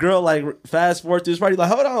 Or your girl like fast forward through this part, you're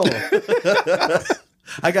like, hold on.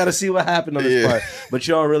 I gotta see what happened on this part. But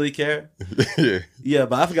you don't really care? Yeah. Yeah,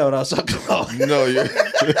 but I forgot what I was talking about. No, you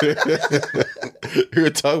were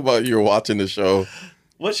talking about you were watching the show.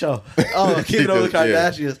 What show? Oh, Keeping Up with the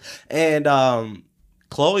Yeah. Kardashians. And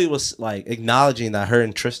Chloe was like acknowledging that her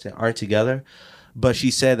and Tristan aren't together, but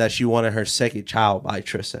she said that she wanted her second child by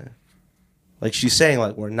Tristan. Like she's saying,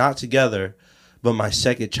 like, we're not together, but my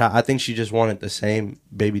second child. I think she just wanted the same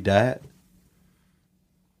baby dad.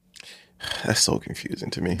 That's so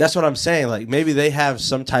confusing to me. That's what I'm saying. Like maybe they have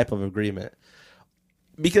some type of agreement.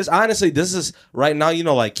 Because honestly, this is right now, you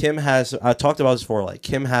know, like Kim has, I talked about this before, like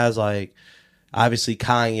Kim has like, obviously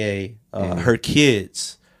Kanye, her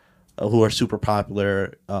kids who are super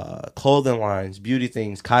popular, clothing lines, beauty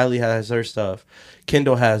things. Kylie has her stuff.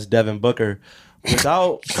 Kendall has Devin Booker.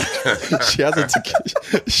 Without she has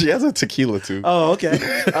a tequila too. oh okay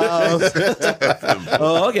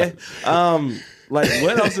okay like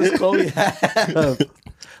what else does Chloe have?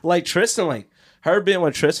 Like Tristan, like her being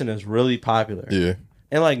with Tristan is really popular. Yeah.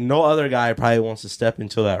 And like no other guy probably wants to step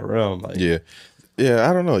into that realm. Like, Yeah. Yeah,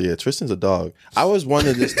 I don't know. Yeah, Tristan's a dog. I was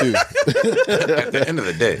wondering this too. At the end of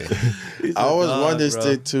the day, I always dog, wondered this bro.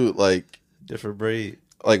 thing too. different breed.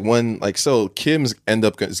 Like when, like, so Kim's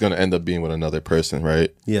is going to end up being with another person,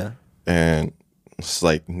 right? Yeah. And it's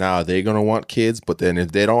like now they're going to want kids, but then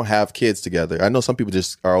if they don't have kids together, I know some people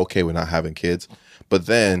just are okay with not having kids, but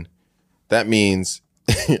then that means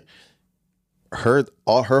her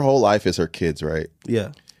whole life is her kids, right?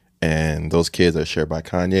 Yeah. And those kids are shared by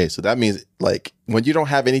Kanye. So that means, like, when you don't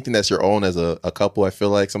have anything that's your own as a couple, I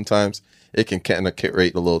feel like sometimes it can kind of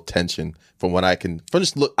create a little tension from what I can, from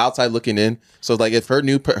just look outside looking in. So, like, if her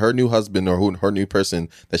new husband or her new person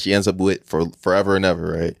that she ends up with for forever and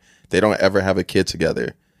ever, right? They don't ever have a kid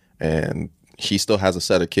together, and she still has a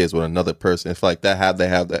set of kids with another person. It's like they have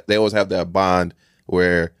that. They always have that bond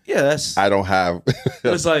where Yeah, that's I don't have.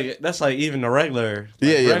 it's like that's like even the regular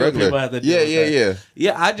regular. people have to deal with that. Yeah.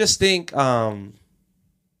 Yeah, I just think I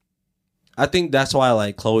think that's why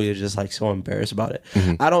like Chloe is just like so embarrassed about it.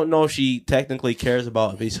 I don't know if she technically cares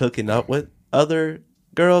about if he's hooking up with other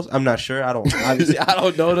girls. I'm not sure. I don't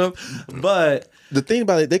know them. But The thing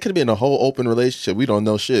about it, they could have been in a whole open relationship. We don't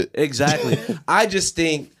know shit. exactly. I just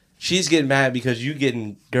think she's getting mad because you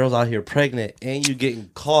getting girls out here pregnant and you getting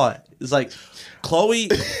caught. It's like Chloe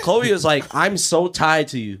is like, I'm so tied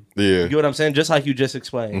to you. Yeah. You know what I'm saying? Just like you just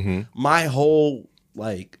explained. My whole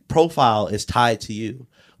like profile is tied to you.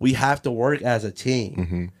 We have to work as a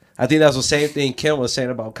team. I think that's the same thing Kim was saying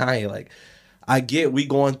about Kanye. Like, I get we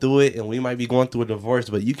going through it and we might be going through a divorce,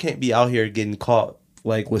 but you can't be out here getting caught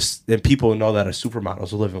like with and people know that are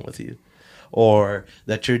supermodels living with you or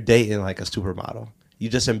that you're dating like a supermodel. You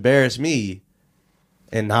just embarrass me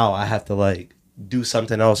and now I have to like do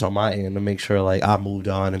something else on my end to make sure like I moved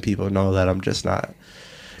on and people know that I'm just not.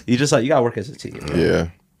 You just like you gotta work as a team. Bro. Yeah.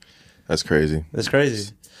 That's crazy. That's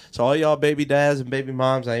crazy. So all y'all baby dads and baby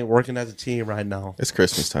moms, I ain't working as a team right now. It's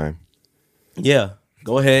Christmas time. Yeah.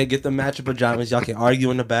 Go ahead, get the matching pajamas. Y'all can argue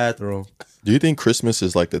in the bathroom. Do you think Christmas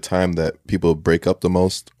is like the time that people break up the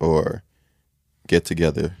most or get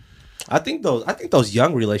together? I think those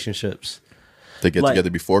young relationships. They get Like- together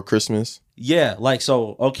before Christmas. Yeah, like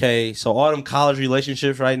so all them college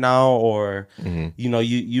relationships right now, or you know,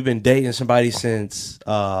 you've been dating somebody since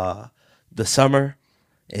the summer,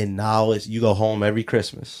 and now you go home every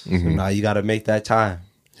Christmas. So now you got to make that time.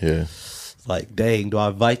 Yeah. Like, dang, do I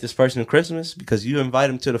invite this person to Christmas? Because you invite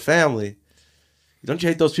them to the family. Don't you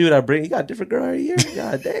hate those people that you got a different girl every year?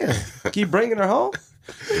 God damn. Keep bringing her home.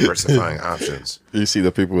 Diversifying options. You see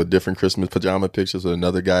the people with different Christmas pajama pictures with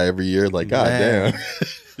another guy every year. Like, God Man. damn.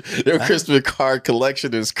 Their Christmas card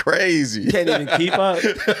collection is crazy. Can't even keep up.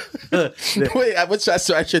 Wait,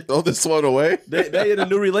 I should throw this one away? They in a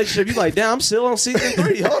new relationship. You like, damn, I'm still on season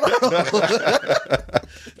 3. Hold on.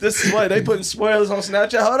 This is why they putting spoilers on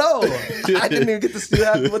Snapchat. Hold on. I didn't even get to see what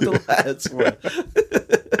happened with the last one.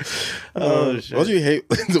 Oh, shit. Don't you hate?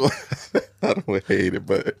 I don't hate it,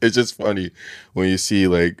 but it's just funny when you see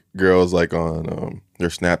like girls like on their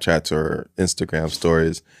Snapchats or Instagram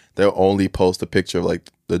stories. They'll only post a picture of like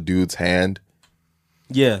the dude's hand.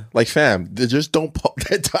 Yeah. Like, fam, they just don't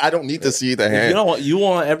post. I don't need to see the hand. You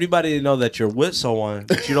want everybody to know that you're with someone,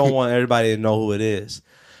 but you don't want everybody to know who it is.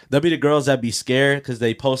 There'll be the girls that be scared because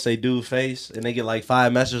they post a dude face and they get like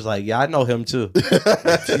 5 messages like, yeah, I know him too.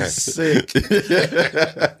 He's sick.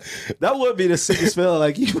 That would be the sickest feeling.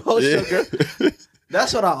 Like, you post your girl.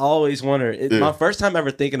 That's what I always wonder. My first time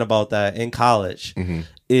ever thinking about that in college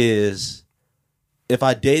is if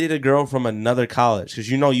I dated a girl from another college, because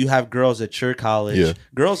you know you have girls at your college,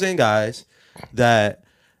 girls and guys that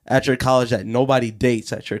at your college that nobody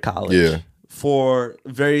dates at your college. Yeah. For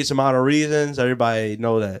various amount of reasons. Everybody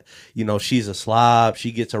know that, you know, she's a slob,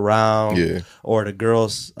 she gets around. Yeah. Or the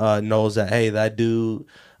girls knows that, hey, that dude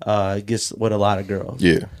gets with a lot of girls.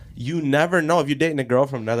 Yeah. You never know if you're dating a girl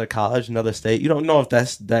from another college, another state. You don't know if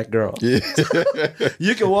that's that girl. Yeah.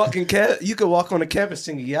 You can walk on the campus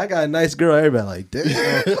singing, yeah, I got a nice girl. Everybody like,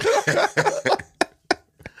 damn.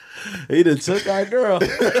 He done took our girl.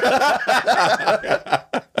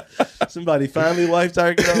 Somebody finally wiped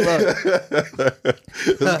our girl up.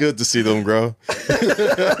 It's good to see them grow.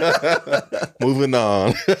 Moving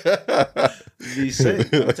on. Be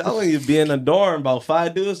sick. I'm telling you, be in a dorm, about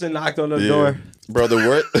 5 dudes and knocked on the door. Bro, the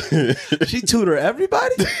word. She tutor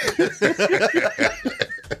everybody?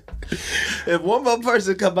 If one more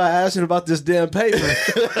person come by asking about this damn paper,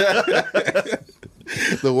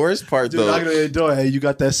 The worst part, dude, though. knocking on the door, hey, you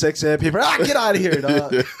got that sex ed paper? Get out of here,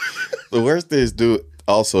 dog. The worst is, dude,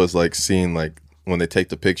 also is like seeing like when they take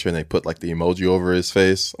the picture and they put like the emoji over his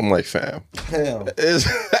face. I'm like, fam, Damn.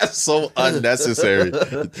 that's so unnecessary.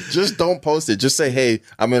 Just don't post it. Just say, hey,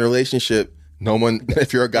 I'm in a relationship. No one,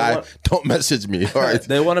 if you're a guy, don't message me. All right.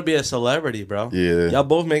 They want to be a celebrity, bro. Yeah. Y'all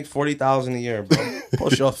both make $40,000 a year, bro.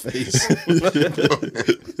 Post your face.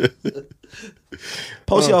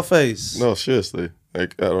 Post your face. No, seriously.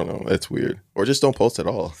 Like, I don't know. That's weird. Or just don't post at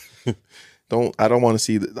all. I don't want to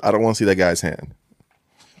see that guy's hand.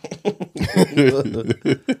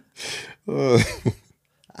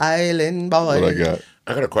 Island boy. What I got?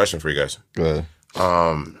 I got a question for you guys. Go ahead.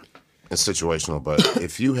 It's situational, but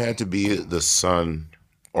if you had to be the son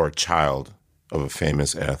or child of a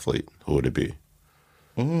famous athlete, who would it be?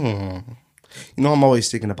 You know, I'm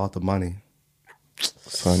always thinking about the money.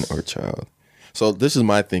 Son or child. So this is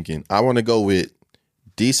my thinking. I want to go with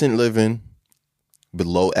decent living,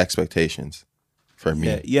 below expectations for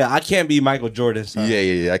me. Yeah, I can't be Michael Jordan, son.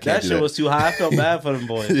 Yeah. I can't That do shit that. was too high. I felt bad for them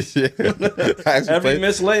boys. Yeah. I actually Every played-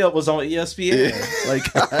 missed layup was on ESPN.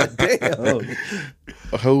 Like, god damn.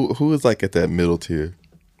 Who is like at that middle tier?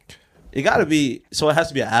 It got to be, so it has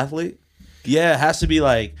to be an athlete? Yeah, it has to be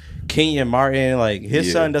like Kenyon Martin. Like,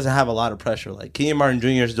 his son doesn't have a lot of pressure. Like, Kenyon Martin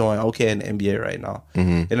Jr. is doing okay in the NBA right now.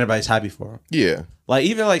 And everybody's happy for him. Yeah. Like,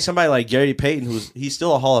 even like somebody like Gary Payton, he's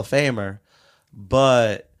still a Hall of Famer,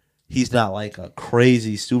 but he's not like a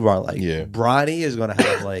crazy superstar. Like, Bronny is going to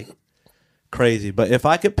have like crazy. But if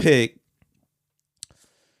I could pick,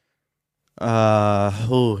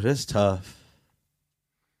 this is tough.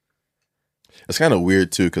 It's kind of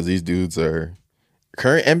weird too because these dudes are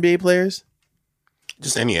current NBA players.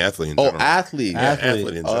 Just any athlete in Oh, general. athletes. Yeah, athlete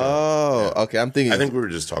in general. Oh, okay. I'm thinking. I think we were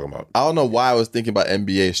just talking about. I don't know why I was thinking about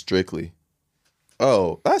NBA strictly.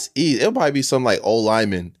 Oh, that's easy. It'll probably be some like old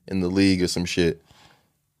lineman in the league or some shit.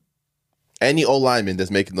 Any old lineman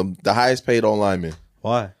that's making the highest paid old lineman.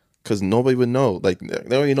 Why? Because nobody would know. Like, they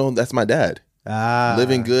don't even know that's my dad.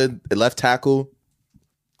 Living good, left tackle.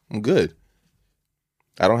 I'm good.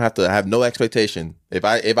 I have no expectation. If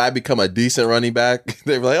I become a decent running back,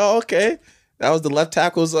 they're like, oh, okay. That was the left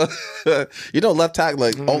tackles. Left tackle,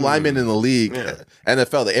 like linemen in the league,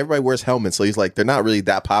 NFL. Everybody wears helmets, so he's like, they're not really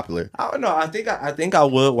that popular. I don't know. I think I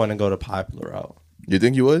would want to go the popular route. You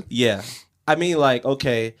think you would? Yeah. I mean, like,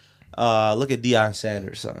 okay, look at Deion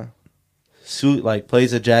Sanders, son.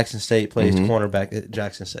 Plays at Jackson State, plays cornerback at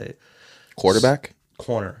Jackson State. Quarterback?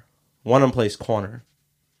 Corner. One of them plays corner.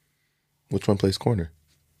 Which one plays corner?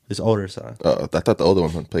 His older son. I thought the older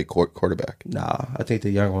one played quarterback. Nah, I think the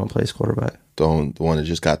younger one plays quarterback. The one that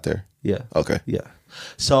just got there. Yeah. Okay. Yeah.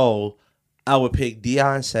 So I would pick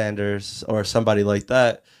Deion Sanders or somebody like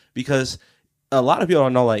that because a lot of people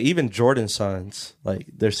don't know, like, even Jordan's sons, like,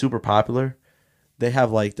 they're super popular. They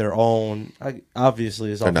have, like, their own,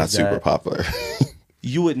 obviously, it's They're not always super that. popular.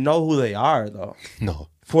 You would know who they are, though. No.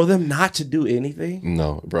 For them not to do anything,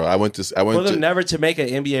 No, bro. I went for to them never to make an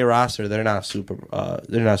NBA roster, they're not super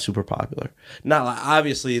popular. Not like,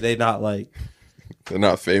 obviously they're not like, they're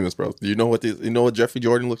not famous, bro. You know what Jeffrey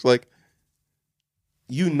Jordan looks like?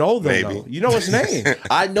 you know them. Maybe. Though. You know his name.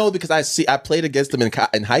 I know because I played against him in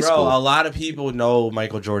high Bro, school. a lot of people know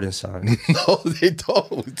Michael Jordan's son. No, they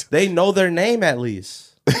don't. They know their name at least.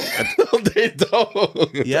 No, they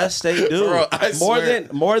don't. Yes, they do. Bro, I swear.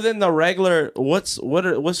 more than the regular. What's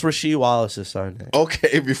Rasheed Wallace's son name?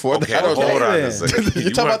 Okay, before Okay, that, I don't hold know. on man. a second. You're You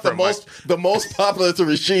talking went about from the most popular to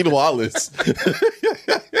Rasheed Wallace.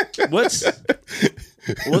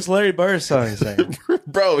 What's Larry Bird's son's name?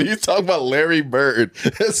 Bro, you talking about Larry Bird.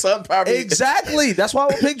 His son probably Exactly. That's why I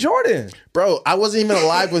would pick Jordan. Bro, I wasn't even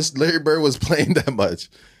alive when Larry Bird was playing that much.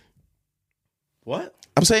 What?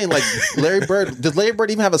 I'm saying, like, Larry Bird. Does Larry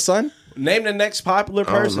Bird even have a son? Name the next popular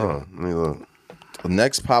I don't person. know. Let me look. The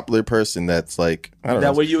next popular person that's like, I don't That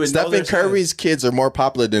know. way you would know Stephen their Curry's kids are more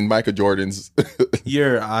popular than Michael Jordan's.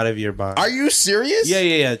 You're out of your mind. Are you serious?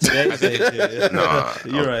 Yeah. Today's day, too. Nah.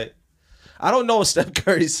 You're right. I don't know Steph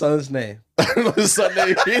Curry's son's name. I don't know his son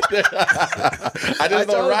name either. I just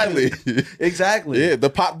know told Riley. Exactly. Yeah,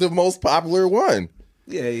 the most popular one.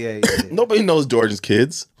 Yeah. Nobody knows Jordan's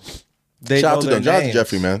kids. They Shout out know to their them. Shout out to names.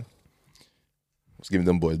 Jeffrey, man. I was giving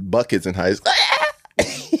them boys buckets in high school.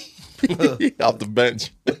 Off the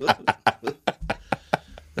bench.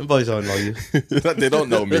 Them boys don't know you. They don't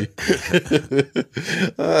know me.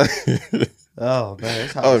 Oh, man.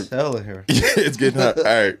 It's hot as hell in here. It's getting hot. All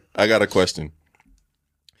right, I got a question.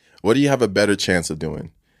 What do you have a better chance of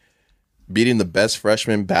doing? Beating the best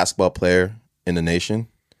freshman basketball player in the nation,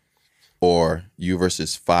 or you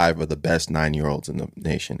versus 5 of the best 9-year-olds in the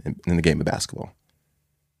nation in the game of basketball?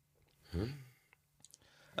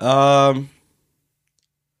 The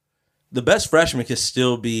best freshman could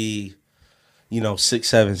still be,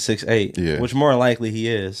 6'7", 6'8", Yeah. which more than likely he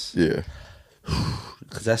is, Yeah.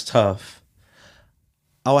 because that's tough.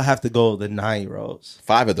 I would have to go with the 9-year-olds.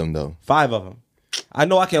 5 of them, though. 5 of them. I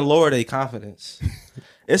know I can lower their confidence.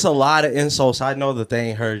 It's a lot of insults. I know that they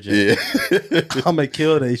ain't heard you. Yeah. I'm gonna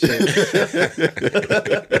kill they shit.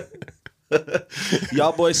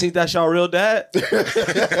 Y'all boys think that's y'all real dad?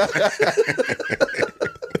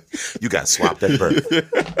 You got swapped at birth.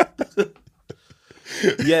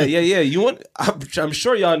 Yeah. You want? I'm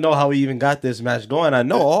sure y'all know how we even got this match going. I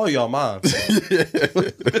know all y'all moms.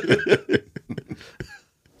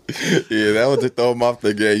 Yeah, that was to throw them off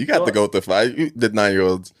the game. You got to go with the 5. The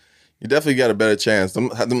 9-year-olds. You definitely got a better chance. Them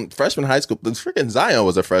freshman high school, the freaking Zion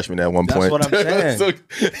was a freshman at one That's point. what I'm saying.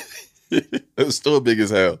 It was still big as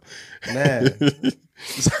hell. Man,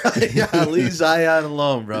 Zion, leave Zion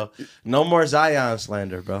alone, bro. No more Zion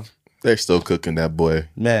slander, bro. They're still cooking that boy.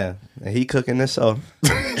 Man, and he cooking this up.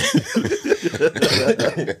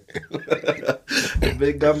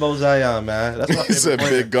 Big Gumbo Zion, man. That's my He said favorite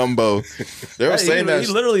player. big gumbo. They were saying that. He's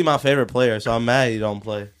literally my favorite player, so I'm mad he don't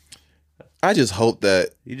play. I just hope that.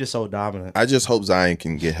 He's just so dominant. I just hope Zion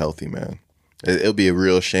can get healthy, man. It'll be a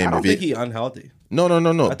real shame I don't if think he's unhealthy. No.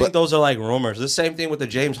 I think those are like rumors. The same thing with the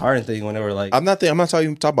James Harden thing when they were like, I'm not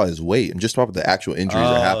talking about his weight. I'm just talking about the actual injuries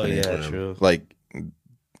that are happening. yeah, true. Like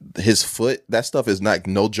his foot, that stuff is not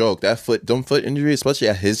no joke. That foot injury, especially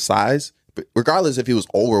at his size, but regardless if he was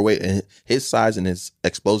overweight and his size and his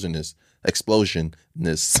explosiveness.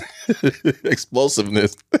 Explosiveness.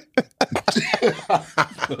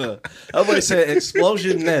 Everybody said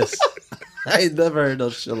explosionness. I ain't never heard no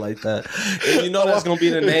shit like that. And you know that's gonna be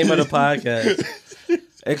the name of the podcast.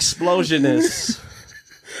 Explosionness.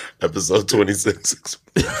 Episode 26.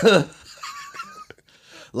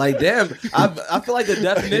 Like, damn, I feel like the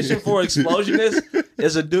definition for explosionist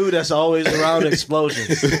is a dude that's always around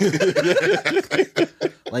explosions.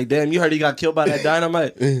 Like, damn, you heard he got killed by that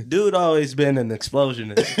dynamite? Dude always been an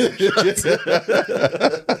explosionist.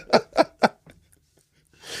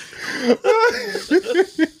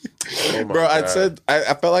 Oh my Bro, God.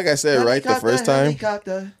 I felt like I said it right the first time.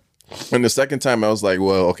 Helicopter. And the second time I was like,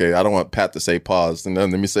 well, okay, I don't want Pat to say pause. And then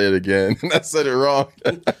let me say it again. And I said it wrong.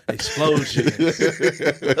 Explosion.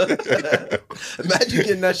 Imagine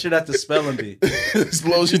getting that shit at the spelling bee.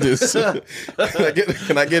 Explosion is.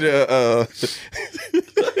 Can I get a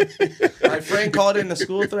My friend called in the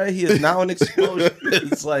school threat. He is now an explosion.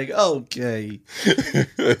 It's like, okay.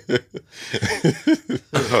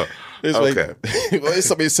 It's Okay. like, well,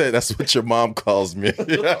 somebody said that's what your mom calls me.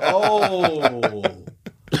 Oh.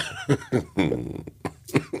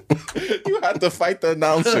 You have to fight the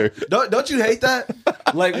announcer. Don't you hate that?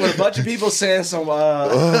 Like when a bunch of people saying some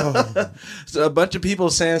so a bunch of people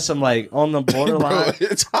saying some like on the borderline. Bro,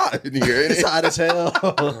 it's hot in here. It's hot as hell.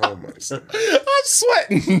 Oh my God. I'm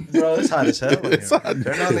sweating. Bro, it's hot as hell in here. It's hot.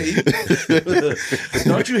 Turn on the heat.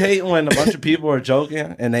 Don't you hate when a bunch of people are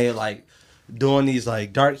joking and they like doing these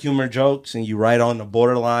like dark humor jokes and you right on the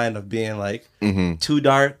borderline of being like too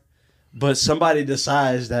dark? But somebody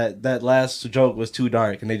decides that last joke was too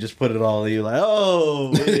dark, and they just put it all in you. Like,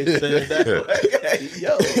 oh, they said that.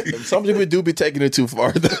 Yo, Some people do be taking it too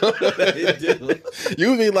far, though. they do.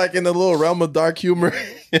 You be like in the little realm of dark humor,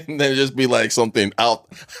 and then just be like something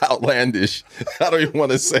outlandish. I don't even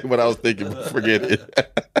want to say what I was thinking, but forget it.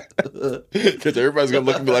 Because everybody's going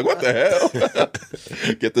to look and be like, what the hell?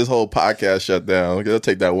 Get this whole podcast shut down. They'll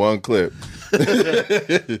take that one clip.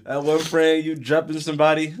 That one friend, you jumping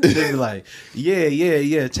somebody, they be like,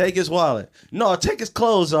 yeah, take his wallet. No, take his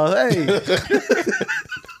clothes off. Hey.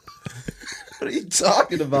 What are you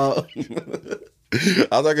talking about? I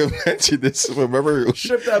was not going to mention this. Remember,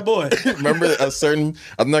 Strip that boy. remember a certain,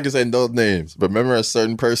 I'm not going to say no names, but remember a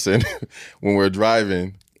certain person when we were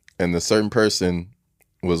driving, and the certain person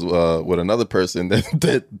was with another person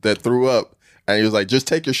that threw up. And he was like, just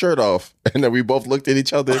take your shirt off. And then we both looked at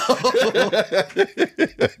each other.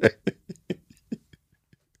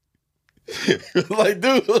 Like,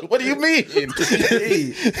 dude, what do you mean?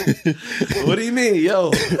 Hey. What do you mean,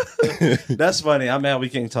 yo? That's funny. I'm mad we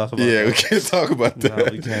can't talk about Yeah, we that. can't talk about that. No,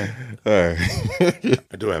 we can't. All right.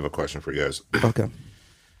 I do have a question for you guys. Okay.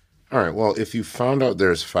 All right. Well, if you found out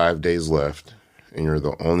there's 5 days left and you're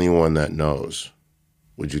the only one that knows,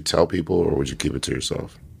 would you tell people or would you keep it to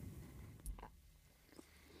yourself?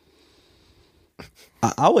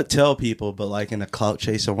 I would tell people, but like in a clout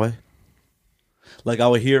chasing way. Like I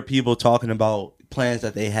would hear people talking about plans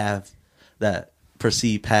that they have that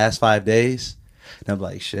proceed past 5 days. And I'm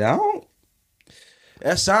like, shit, I don't.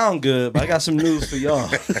 That sound good, but I got some news for y'all.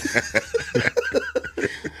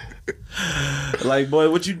 Like, boy,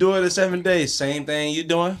 what you doing in 7 days? Same thing you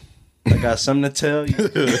doing? I got something to tell you.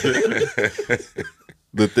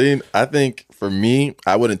 The thing, I think for me,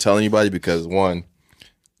 I wouldn't tell anybody because, one,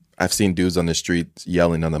 I've seen dudes on the streets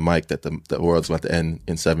yelling on the mic that the world's about to end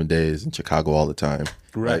in 7 days in Chicago all the time.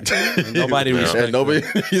 Right. And nobody respects And nobody,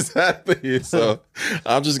 them. exactly. So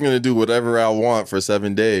I'm just going to do whatever I want for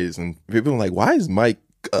 7 days. And people are like, why is Mike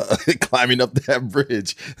climbing up that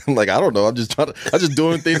bridge? I'm like, I don't know. I'm just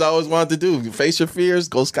doing things I always wanted to do. Face your fears,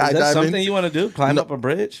 go Is that skydiving. something you want to do? Climb up a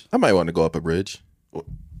bridge? I might want to go up a bridge.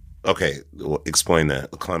 Okay. Well, explain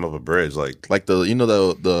that. Climb up a bridge. Like Like the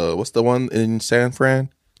what's the one in San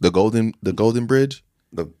Fran? The Golden Bridge?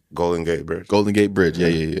 the Golden Gate Bridge. Golden Gate Bridge.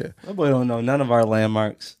 Yeah. That boy don't know none of our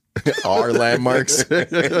landmarks. Our landmarks.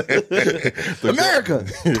 America.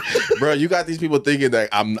 Bro, you got these people thinking that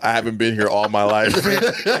I haven't been here all my life.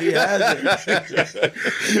 He hasn't.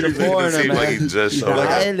 The foreigner, Seems like he man. just showed up.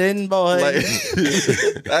 Island boy.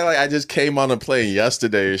 I just came on a plane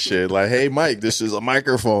yesterday and shit. Like, hey Mike, this is a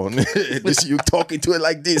microphone. This you talking to it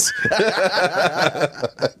like this.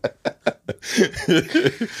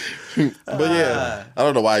 But yeah, I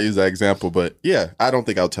don't know why I use that example, but yeah, I don't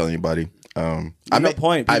think I'll tell anybody. No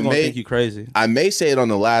point. People gonna think you crazy. I may say it on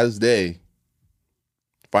the last day.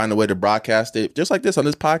 Find a way to broadcast it, just like this on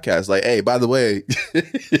this podcast. Like, hey, by the way,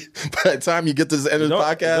 by the time you get to the end of the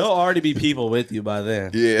podcast, There'll already be people with you by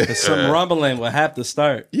then. Yeah. 'Cause some rumbling will have to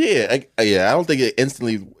start. I don't think it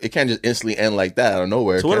can't just instantly end like that out of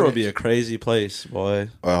nowhere. Twitter can will it? be a crazy place, boy.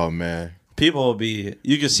 Oh man, People will be.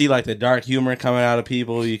 You can see like the dark humor coming out of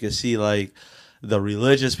people. You can see like the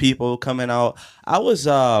religious people coming out. I was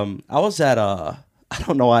at I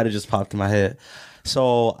don't know why it just popped in my head.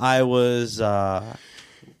 So I was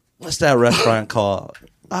what's that restaurant called?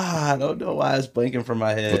 I don't know why it's blanking from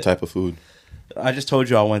my head. what type of food? I just told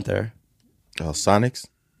you I went there. Sonics.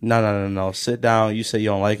 No. Sit down. You say you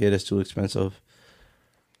don't like it. It's too expensive.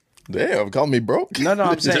 Damn, call me broke. No,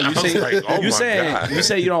 I'm saying I you was say like, oh my God. you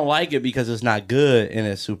say you don't like it because it's not good and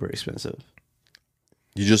it's super expensive.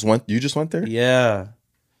 You just went there? Yeah.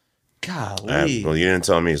 Golly. Well, you didn't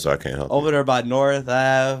tell me, so I can't help. Over there by North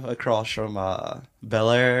Ave, across from Bel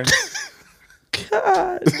Air.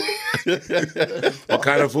 God. What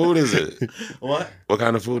kind of food is it? What? What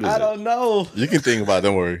kind of food is I it? don't know. You can think about it.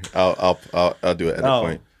 Don't worry. I'll do it at that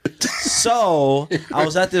point. So I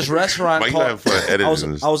was at this restaurant Why you called. having fun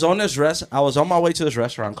editing this? I was on my way to this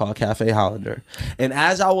restaurant called Cafe Hollander, and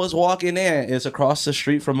as I was walking in, it's across the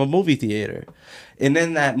street from a movie theater, and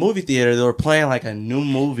in that movie theater they were playing like a new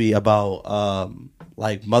movie about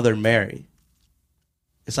like Mother Mary.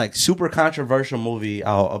 It's like super controversial movie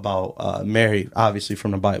out about Mary, obviously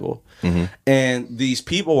from the Bible, and these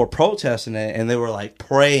people were protesting it, and they were like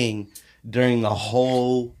praying during the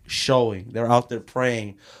whole showing. They were out there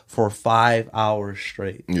praying for 5 hours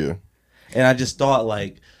straight. Yeah. And I just thought,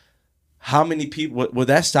 like, how many people would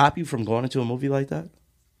that stop you from going into a movie like that?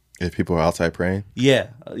 If people are outside praying. Yeah,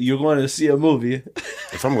 you're going to see a movie.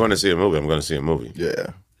 If I'm going to see a movie, I'm going to see a movie.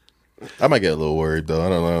 Yeah. I might get a little worried though. I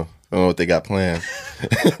don't know what they got planned.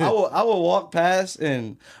 I will walk past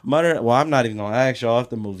and mutter. Well, I'm not even gonna ask y'all if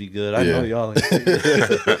the movie good. I know y'all ain't seen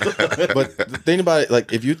it. But the thing about it,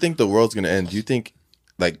 like, if you think the world's gonna end, do you think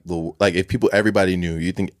like if everybody knew,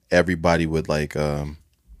 you think everybody would like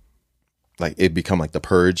it become like the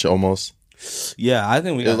purge almost? Yeah, I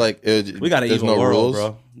think we got we got an there's evil no world,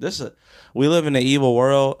 rules? bro. We live in an evil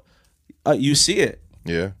world. You see it.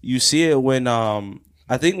 Yeah. You see it when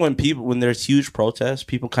I think when there's huge protests,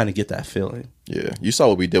 people kind of get that feeling. Yeah. You saw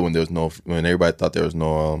what we did when when everybody thought there was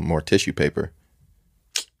no more tissue paper.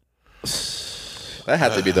 That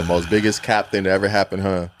had to be the most biggest cap thing that ever happened,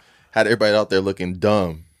 huh? Had everybody out there looking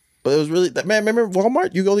dumb. But it was really man. Remember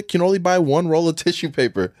Walmart? You can only buy one roll of tissue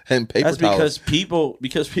paper and paper That's towels.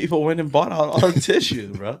 because people went and bought all the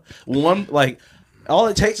tissue, bro. All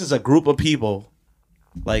it takes is a group of people,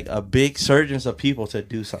 like a big surgence of people to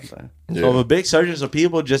do something. Yeah. So if a big surgence of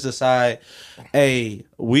people just decide, hey,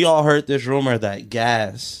 we all heard this rumor that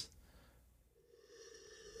gas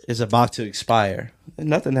is about to expire. There's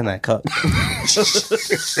nothing in that cup.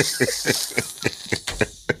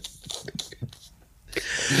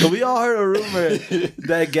 So we all heard a rumor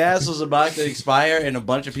that gas was about to expire and a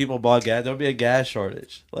bunch of people bought gas. There'll be a gas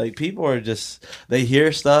shortage. Like, people are just, they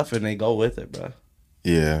hear stuff and they go with it, bro.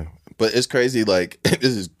 Yeah, but it's crazy. Like,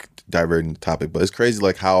 this is diverting the topic, but it's crazy.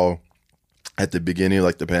 Like how at the beginning,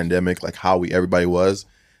 like the pandemic, like how everybody was,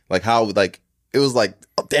 like how it was like,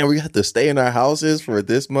 oh, damn, we have to stay in our houses for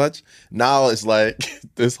this much. Now it's like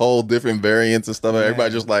this whole different variants and stuff. And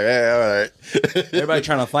everybody just like, hey, all right. Everybody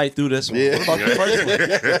trying to fight through this one. Yeah. What about the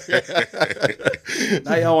first one?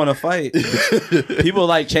 Now y'all want to fight. People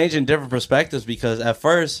like changing different perspectives because at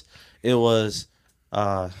first it was,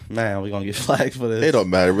 man, we're going to get flagged for this. It don't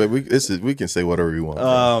matter, but we can say whatever we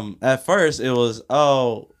want. At first it was,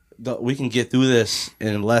 we can get through this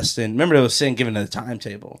in less than. Remember, it was saying given a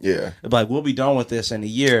timetable. Yeah. Like, we'll be done with this in a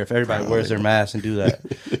year if everybody wears their mask and do that.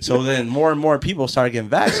 So then more and more people started getting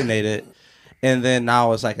vaccinated, and then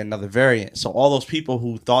now it's like another variant. So all those people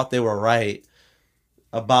who thought they were right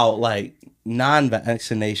about like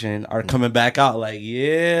non-vaccination are coming back out like,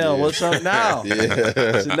 yeah. What's up now? Yeah.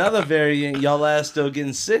 It's another variant. Y'all ass still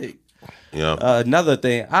getting sick. Yeah. Another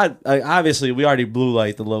thing, I obviously we already blew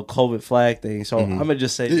like the little COVID flag thing, so I'm gonna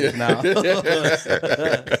just say this now.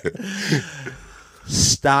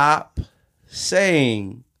 Stop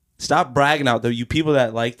bragging out you people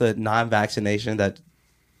that like the non-vaccination, that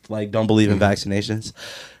like don't believe in vaccinations.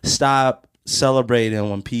 Stop celebrating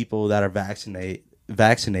when people that are vaccinated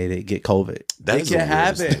get COVID. That's it can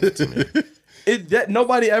happen.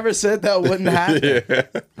 Nobody ever said that wouldn't happen.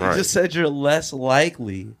 Right. Just said you're less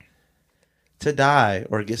likely to die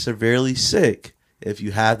or get severely sick if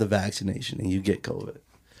you have the vaccination and you get COVID.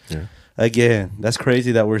 Yeah. Again, that's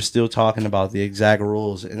crazy that we're still talking about the exact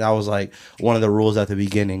rules, and that was like one of the rules at the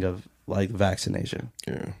beginning of like vaccination.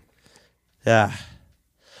 Yeah. Yeah.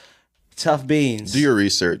 Tough beans. Do your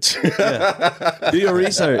research. Do your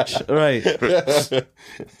research. Right.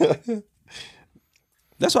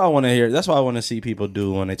 That's what I want to hear. That's what I want to see people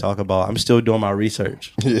do when they talk about, I'm still doing my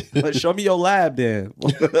research. But show me your lab then.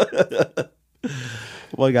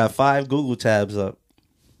 Boy, I got 5 Google tabs up.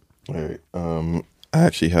 All right. I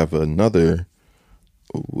actually have another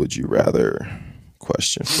would you rather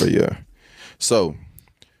question for you. So,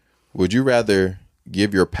 would you rather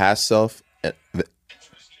give your past self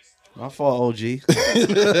My fault, OG. It's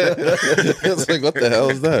like, what the hell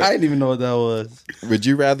is that? I didn't even know what that was. Would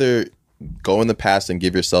you rather go in the past and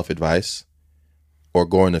give yourself advice, or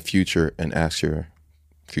go in the future and ask your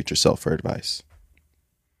future self for advice?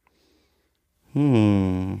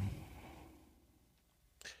 Go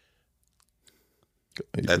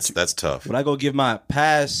That's tough. Would I go give my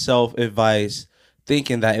past self advice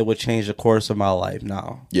thinking that it would change the course of my life?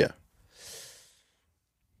 No. Yeah.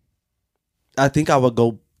 I think I would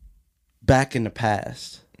go back in the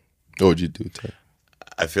past. What would you do, Ted?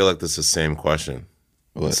 I feel like this is the same question.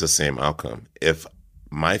 What? It's the same outcome. If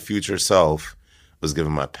my future self was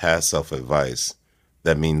giving my past self advice,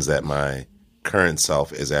 that means that my current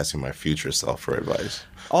self is asking my future self for advice.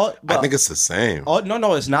 I think it's the same.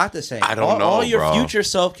 No, it's not the same. I don't know, All your bro. future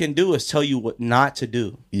self can do is tell you what not to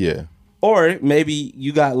do. Yeah. Or maybe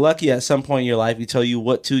you got lucky at some point in your life, he tell you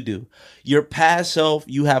what to do. Your past self,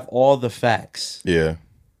 you have all the facts. Yeah.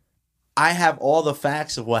 I have all the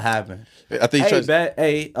facts of what happened. I think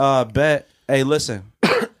Hey, listen.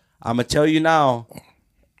 I'm gonna tell you now,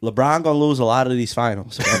 LeBron gonna lose a lot of these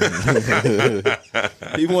finals.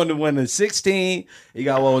 He wanted to win in 16. He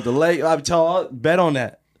got one with the Lakers. I'm telling, bet on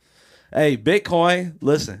that. Hey, Bitcoin,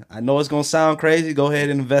 listen, I know it's going to sound crazy. Go ahead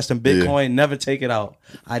and invest in Bitcoin. Yeah. Never take it out.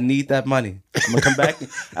 I need that money. I'm going to come back.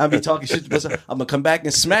 I'll be talking shit. I'm going to come back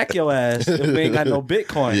and smack your ass if we ain't got no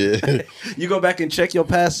Bitcoin. Yeah. You go back and check your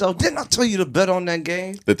past self. Didn't I tell you to bet on that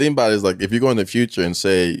game? The thing about it is, like, if you go in the future and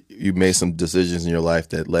say you made some decisions in your life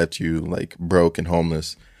that left you, like, broke and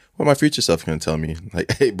homeless, what my future self going to tell me?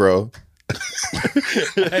 Like, hey, bro.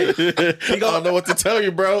 Hey, I don't know what to tell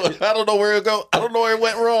you, bro. I don't know where it go. I don't know where it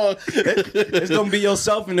went wrong. It's gonna be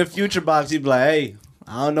yourself in the future box. You'd be like, hey,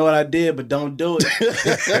 I don't know what I did, but don't do it.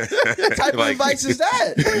 What type of advice is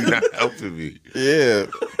that? You're not helping me. Yeah.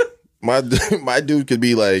 My dude could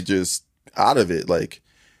be like just out of it. Like,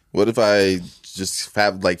 what if I just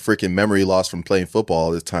have like freaking memory loss from playing football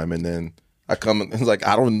all this time, and then I come and it's like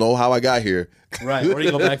I don't know how I got here. Right. Or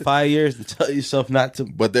you go back 5 years and tell yourself not to.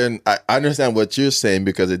 But then I understand what you're saying,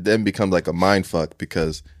 because it then becomes like a mind fuck,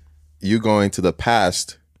 because you going to the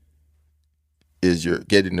past is you're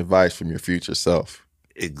getting advice from your future self.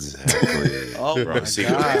 Exactly. Oh, bro. See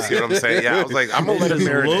what I'm saying? Yeah, I was like, I'm gonna let it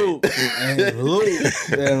marinate.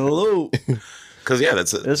 Loop. Because yeah,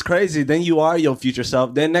 it's crazy. Then you are your future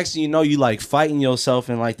self. Then next thing you know, you like fighting yourself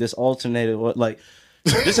in like this alternated, like,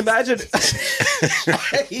 just imagine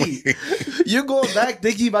hey, you going back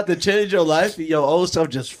thinking about to change your life, and your old self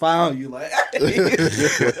just found you like, hey,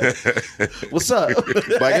 what's up?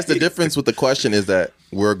 But I guess the difference with the question is that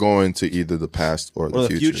we're going to either the past or the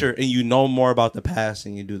future. And you know more about the past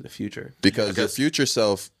than you do the future. Because your future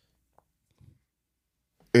self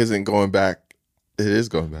isn't going back. It is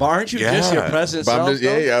going back. But aren't you just your present self? You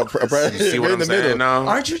see what I'm saying now?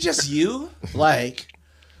 Aren't you just you? Like,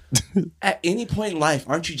 at any point in life,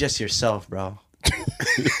 aren't you just yourself, bro?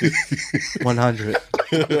 100.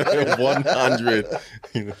 100.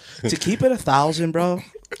 To keep it 1,000, bro.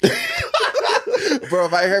 Bro,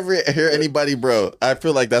 if I ever hear anybody, bro, I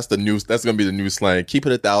feel like that's gonna be the new slang. Keep it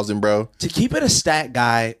 1,000, bro. To keep it a stat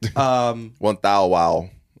guy, 1,000, wow.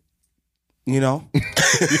 You know?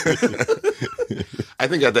 I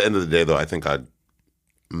think at the end of the day, though, I think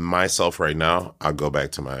myself right now, I'll go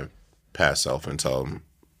back to my past self and tell them,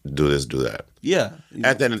 do this, do that. Yeah.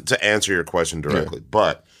 And then to answer your question directly,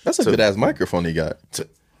 but that's a good ass microphone he got.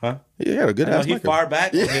 Huh? He got a good ass microphone. He far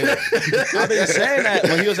back. Yeah. I've been saying that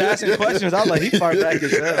when he was asking questions. I was like, he far back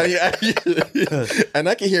as hell. And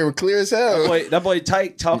I can hear him clear as hell. That boy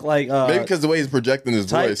Tyke talk like maybe because the way he's projecting his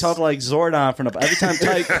Tyke voice. talk like Zordon from the every time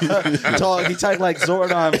Tyke talk, he talk like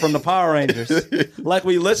Zordon from the Power Rangers. Like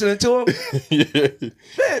we listening to him. Yeah.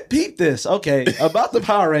 Man, peep this. Okay, about the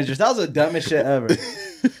Power Rangers. That was the dumbest shit ever.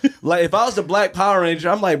 Like if I was the Black Power Ranger,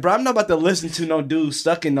 I'm like, bro, I'm not about to listen to no dude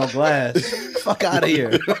stuck in no glass. Fuck out of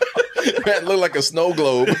here. Man, look like a snow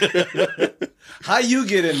globe. How you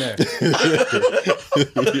get in there?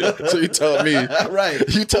 So you tell me, right?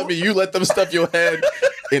 You tell me you let them stuff your head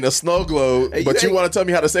in a snow globe, hey, but you want to tell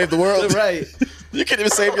me how to save the world, right? You can't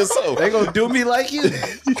even save yourself. They gonna do me like you?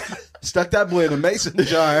 Stuck that boy in a mason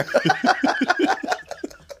jar.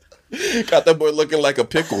 Got that boy looking like a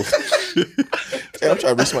pickle. Hey, I'm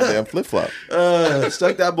trying to reach my damn flip flop.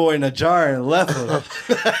 Stuck that boy in a jar and left him.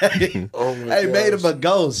 Hey, made him a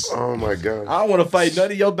ghost. Oh my god! I don't want to fight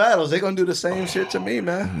none of your battles. They gonna do the same shit to me,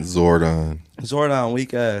 man. Zordon,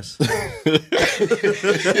 weak ass.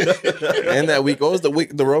 And that week, what was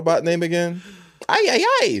the robot name again?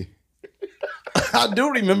 Ay. I do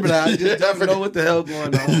remember that. I just don't know what the hell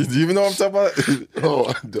going on. Do you even know what I'm talking about? Oh,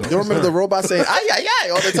 I don't. You remember the robot saying ay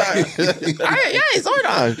all the time? Ay,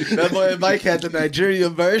 Zordon. That boy Mike had the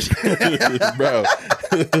Nigerian version.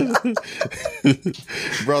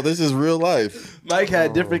 Bro, this is real life. Mike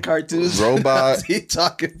had different cartoons. Robot. He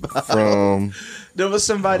talking about From there was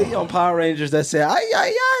somebody on Power Rangers that said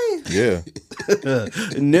ay. Yeah.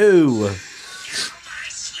 No.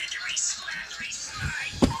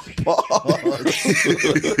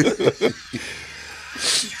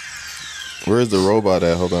 Where's the robot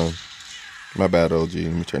at? Hold on. My bad, OG.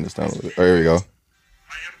 Let me turn this down a little bit. Oh, here we go. I am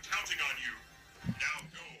counting on you. Now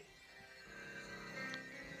go.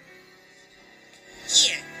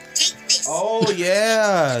 Here, take this. Oh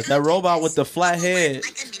yeah, that robot with the flat head. Like a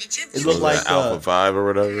miniature It view. looked Was like that Alpha 5 or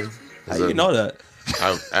whatever? How you know that?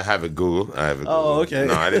 I have it Google. I have it Google. Oh, okay.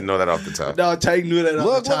 No, I didn't know that off the top. No, Tank knew that. Look,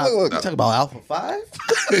 look, look, look. You talking about Alpha 5?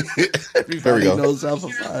 Everybody There we go. knows Alpha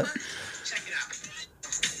 5. Check it out.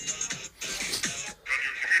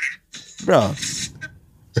 Bro,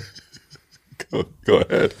 Go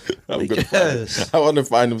ahead. I'm gonna Yes. I want to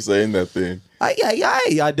find him saying that thing. I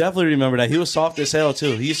definitely remember that. He was soft as hell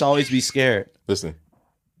too. He used to always be scared. Listen.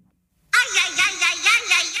 Ay, ay, ay, ay,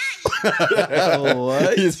 ay, ay, ay. Oh,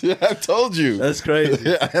 what? I told you. That's crazy.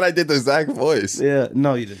 Yeah, and I did the exact voice. Yeah,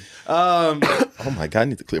 no, you didn't. Oh my God, I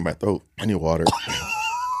need to clear my throat. I need water.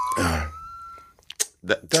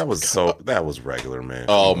 That was regular, man.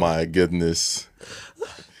 Oh my goodness.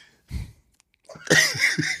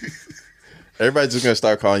 Everybody's just gonna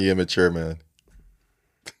start calling you immature, man.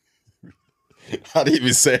 I didn't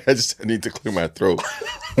even say I need to clear my throat.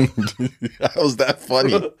 That was that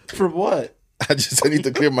funny. From what? I need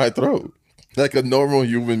to clear my throat. Like a normal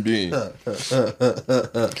human being.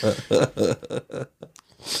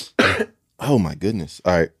 Oh my goodness.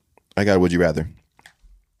 All right. I got a would you rather.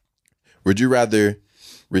 Would you rather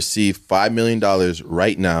receive $5 million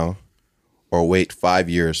right now or wait 5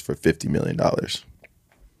 years for $50 million?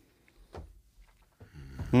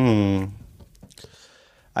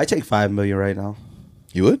 I take $5 million right now.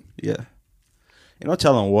 You would? Yeah. You know,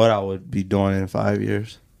 tell them what I would be doing in 5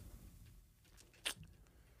 years.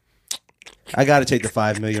 I got to take the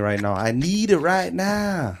 $5 million right now. I need it right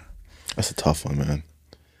now. That's a tough one, man.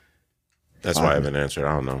 That's why I haven't answered.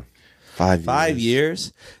 I don't know. 5 years. 5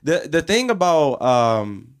 years. The thing about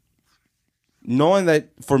knowing that,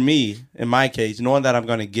 for me, in my case, knowing that I'm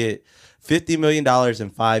going to get $50 million in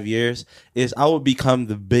 5 years is I would become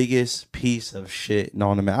the biggest piece of shit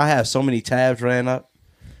known to man. I have so many tabs ran up.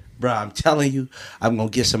 Bro, I'm telling you, I'm going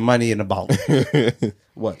to get some money in about,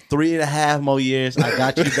 3.5 more years. I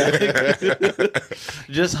got you back.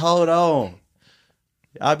 Just hold on.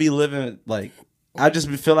 I'll be living like, I just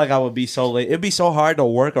feel like I would be so late. It'd be so hard to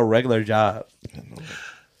work a regular job.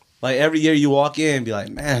 Like every year you walk in and be like,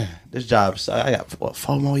 man, this job, I got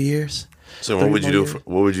 4 more years? So what would you 30 do? more years?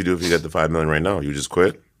 What would you do if you got the $5 million right now? You just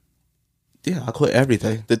quit? Yeah, I quit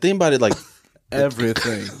everything. The thing about it, like,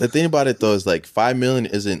 Everything. the thing about it though is like 5 million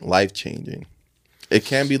isn't life changing. It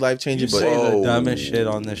can be life changing, You but say the dumbest shit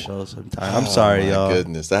on this show sometimes. I'm sorry, my y'all.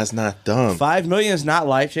 goodness, that's not dumb. 5 million is not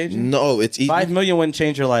life changing. No, it's 5 million wouldn't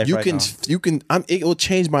change your life. You right can now. it will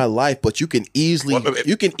change my life, but you can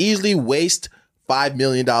easily waste $5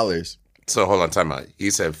 million. So hold on, time out. He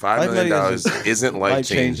said $5 million isn't life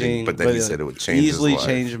changing, but then he said it would change easily his life.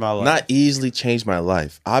 change my life. Not easily change my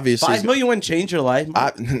life. Obviously, 5 million wouldn't change your life.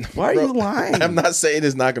 Why are you lying? I'm not saying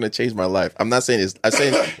it's not going to change my life. I'm saying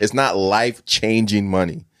it's not life changing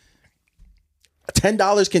money.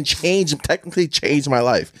 $10 can technically change my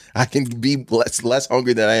life. I can be less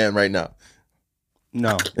hungry than I am right now.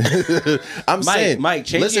 No, I'm saying, Mike,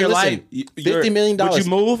 changing listen, your listen, life. $50 million. Would you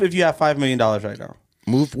move if you had $5 million right now?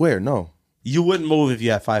 Move where? No. You wouldn't move if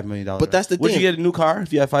you had $5 million. But that's the Would you thing. get a new car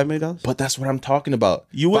if you had $5 million? But that's what I'm talking about.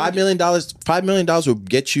 You wouldn't- $5 million. $5 million will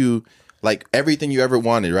get you like everything you ever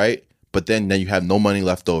wanted, right? But then you have no money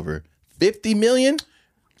left over. $50 million,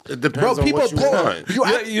 It depends bro. on People what you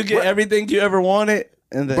want. You get everything you ever wanted,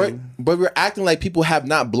 and then But we're acting like people have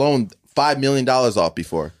not blown $5 million off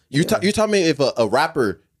before. You tell me if a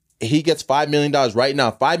rapper, he gets $5 million right now,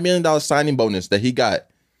 $5 million signing bonus that he got,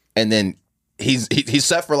 and then he's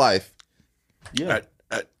set for life. yeah.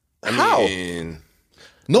 I How? mean,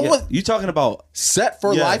 No Yeah. one You talking about set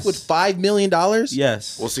for Yes. life with $5 million.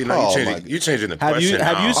 yes? well, see, now Oh, you changing the Have question. you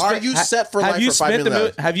now. Are you set for have life you for $5 spent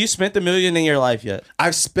million? Have you spent $1 million in your life yet?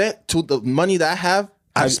 I've spent to the money that I have.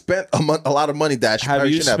 I've spent a lot of money that I Have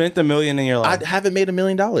you shouldn't spent $1 million in your I life? haven't made $1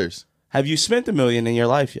 million. Have you spent $1 million in your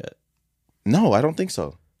life yet? No, I don't think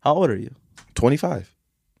so. How old are you? 25.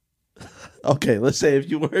 Okay, let's say if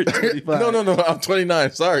you were 25. No. I'm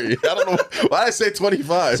 29. Sorry. I don't know why I say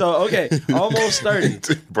 25. So okay, almost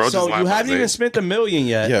 30. Bro, just So laugh you at haven't even it. spent $1 million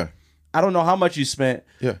yet. yeah. I don't know how much you spent.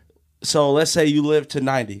 Yeah. So let's say you live to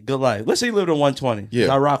 90. Good life. Let's say you live to 120.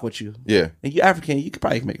 Yeah. I rock with you. Yeah. And you African, you could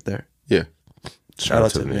probably make it there. Yeah. Shout out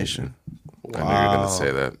to the nation. I knew you were going to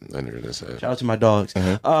say that. I knew you were going to say it. Shout out to my dogs.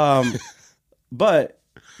 Uh-huh. But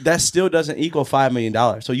that still doesn't equal $5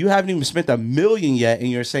 million. So you haven't even spent $1 million yet, and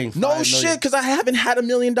you're saying $5 No million. shit, because I haven't had $1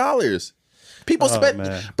 million. People spend,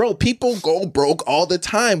 man. bro. People go broke all the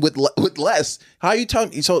time with less. How are you telling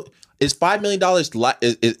me? So is $5 million?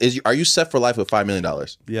 Are you set for life with $5 million?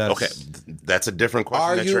 Yes. Okay, that's a different question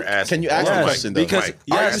Are that you? you're asking. Can you ask Hold the on, question though? because- Mike,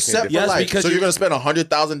 yes, Are you're you asking set for yes, life? because So you're you- gonna spend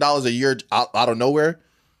 $100,000 a year out of nowhere?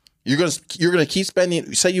 You're gonna keep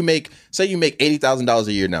spending. Say you make $80,000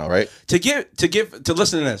 a year now, right? To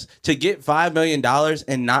listen to this, to get $5 million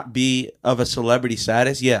and not be of a celebrity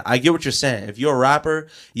status, yeah, I get what you're saying. If you're a rapper,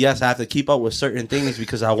 yes, I have to keep up with certain things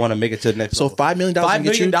because I want to make it to the next So level. $5 million $5 can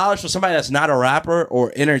get you- million for somebody that's not a rapper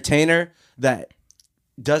or entertainer that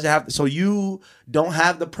doesn't have, so you don't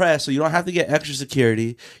have the press, so you don't have to get extra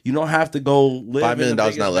security. You don't have to go live $5 in million the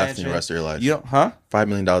not biggest lasting mansion. the rest of your life. You don't, huh? $5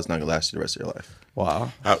 million not gonna last you the rest of your life.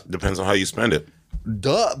 Wow. Depends on how you spend it.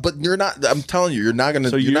 Duh, but you're not. I'm telling you, you're not gonna.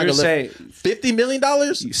 So you're not you're gonna saying- $50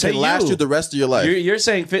 million say can last you. you the rest of your life. You're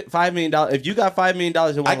saying $5 million. If you got $5 million, it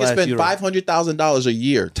won't I can last spend you. $500,000 a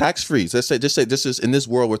year tax free. Let's say this is in this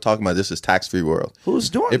world we're talking about. This is tax free world. Who's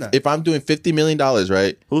doing that? If I'm doing $50 million,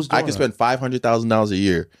 right? Who's I doing can spend $500,000 a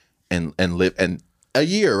year and live and a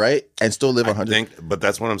year, right? And still live 100. But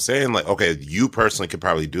that's what I'm saying. Like, okay, you personally could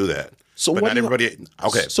probably do that. So but what not do you- everybody.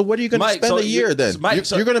 Okay, So what are you going to Mike, spend so a year you- then? Mike,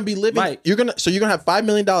 You're going to be living. Mike. You're going to have $5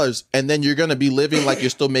 million and then you're going to be living like you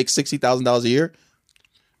still make $60,000 a year.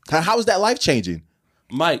 How is that life changing?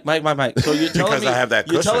 Mike. So you're telling Because me I have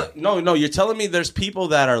that you're cushion. No. You're telling me there's people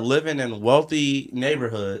that are living in wealthy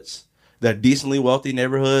neighborhoods, that decently wealthy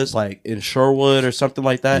neighborhoods, like in Shorewood or something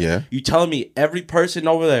like that. Yeah. You telling me every person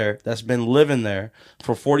over there that's been living there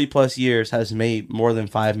for 40 plus years has made more than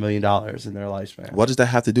 $5 million in their lifespan? What does that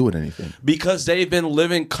have to do with anything? Because they've been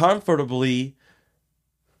living comfortably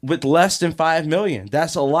with less than $5 million.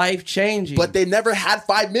 That's a life changing. But they never had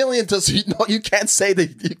 $5 million. So you can't say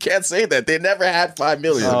that. You can't say that they never had $5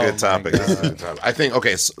 million. this is a Oh good my topic. This is a good topic. I think.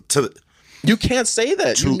 Okay, so You can't say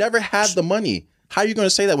that. You never had the money. How are you going to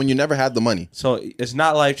say that when you never had the money? so it's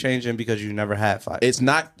not life changing because you never had $5. It's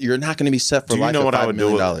not. You're not going to be set for do you life know with what I $5 would do?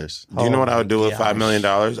 million. Do you know what I would do with gosh. $5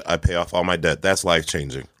 million? I pay off all my debt. That's life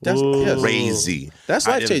changing. That's yes. Crazy. That's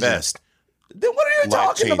I life-changing. invest. Then what are you talking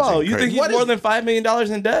Life-changing. about? You think Crazy. he's What more is- than $5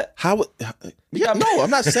 million in debt? How? Yeah, no, I'm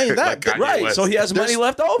not saying that. Like Kanye Right. West. So he has money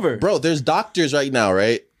left over. Bro, there's doctors right now,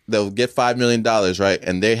 right? They'll get $5 million, right?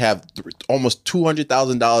 And they have almost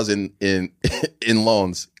 $200,000 in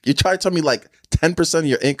loans. You try to tell me like 10% of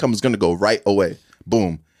your income is going to go right away.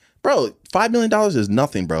 Boom. Bro, $5 million is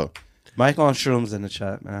nothing, bro. Mike on shrooms in the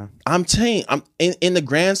chat, man. I'm saying, I'm in the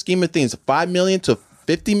grand scheme of things, $5 million to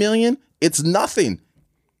 $50 million, it's nothing.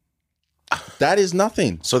 That is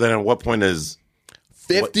nothing. So then, at what point is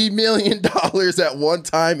 $50 million at one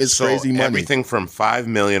time is so crazy money. everything from 5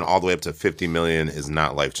 million all the way up to 50 million is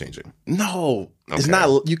not life changing? No, it's Okay.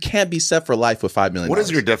 not. You can't be set for life with $5 million. What is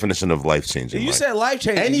your definition of life changing? You said life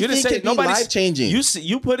changing. You Anything didn't say can be nobody's life-changing.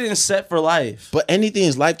 You put in set for life. But anything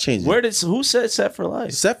is life changing. Who said set for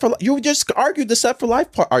life? Set for life? You just argued the set for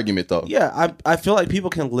life part argument though. Yeah, I feel like people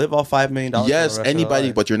can live off $5 million. Yes, for the rest of their anybody,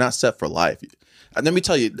 life. but you're not set for life. And let me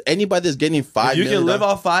tell you, anybody that's getting $5 If you million, can live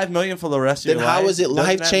off $5 million for the rest of then your life. how is it doesn't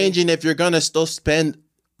that life changing if you're gonna still spend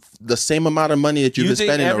the same amount of money that you've You been think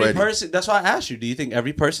spending every already? person? That's why I asked you. Do you think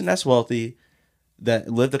every person that's wealthy, that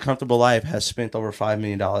lived a comfortable life, has spent over $5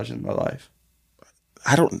 million in their life?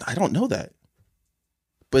 I don't know that.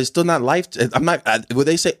 But it's still not life. I'm not. Would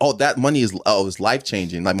they say, "Oh, that money is life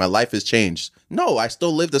changing"? Like my life has changed. No, I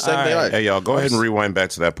still live the same All day. right. Life. Hey, y'all, go ahead and rewind back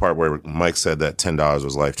to that part where Mike said that $10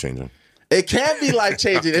 was life changing. It can be life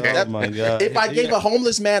changing. Oh my God. If I gave a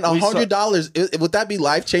homeless man $100, would that be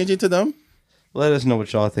life changing to them? Let us know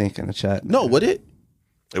what y'all think in the chat. No, would it?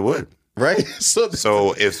 It would. Right.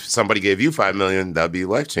 So if somebody gave you 5 million, that'd be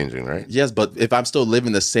life changing, right? Yes, but if I'm still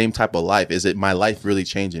living the same type of life, is it my life really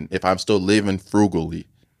changing? If I'm still living frugally,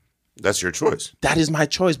 That's your choice. that is my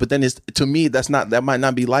choice. But then to me, that might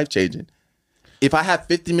not be life changing. If I have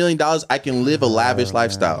 $50 million, I can live a lavish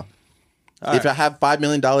lifestyle. If I have $5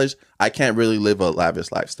 million, I can't really live a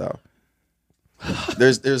lavish lifestyle.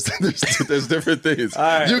 There's different things.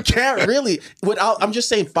 right. You can't really without. I'm just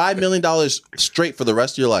saying $5 million straight for the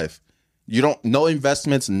rest of your life. You don't no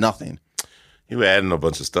investments, nothing. You adding a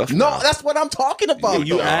bunch of stuff. No, now. that's what I'm talking about.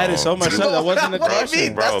 You though. added so much stuff. That wasn't the What do you question.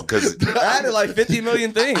 mean? bro, because You added like 50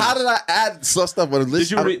 million things. How did I add some stuff?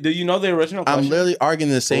 Do you know the original question? I'm literally arguing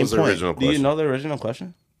the what same was the point. original Do question? you know the original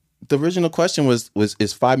question? The original question was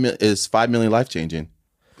is 5 million life changing?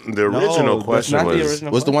 The original that's question not the was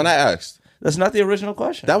original Was the one I asked? That's not the original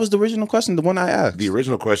question. That was the original question. The one I asked. the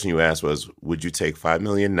original question you asked was, would you take 5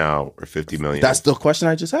 million now or 50 million? That's the question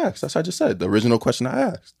I just asked. That's what I just said. The original question I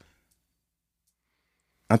asked.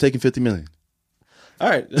 I'm taking 50 million. All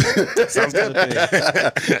right. Sounds good.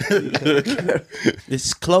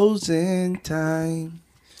 It's closing time.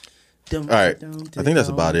 All right. I think that's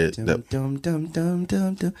about it. Keep going.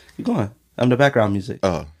 I'm the background music. Oh.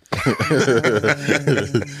 All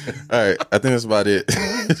right. I think that's about it.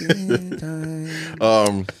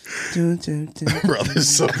 Bro, this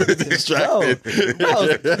is so distracted. Bro,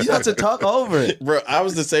 you have to talk over it. Bro, I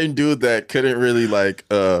was the same dude that couldn't really like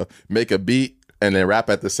make a beat and then rap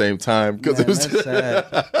at the same time because it was That's sad.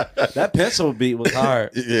 That pencil beat was hard.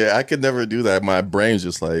 Yeah, I could never do that. My brain's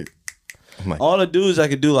just like, I'm like, All the dudes I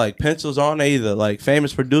could do like pencils on, they either like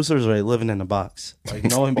famous producers or they living in a box. Like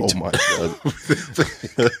no in oh between. my god.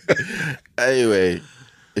 Anyway,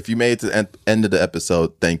 if you made it to the end of the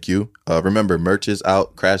episode, thank you. Remember, merch is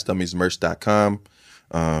out, crashdummiesmerch.com.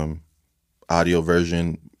 Audio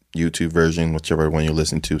version, YouTube version, whichever one you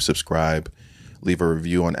listen to, subscribe. Leave a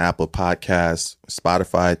review on Apple Podcasts,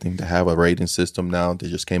 Spotify. I think they have a rating system now. They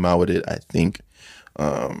just came out with it, I think.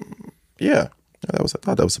 Yeah, I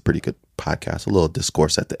thought that was a pretty good podcast. A little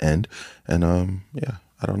discourse at the end, and yeah,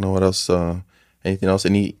 I don't know what else. Anything else?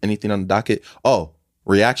 Anything on the docket? Oh,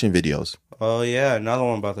 reaction videos. Oh yeah, another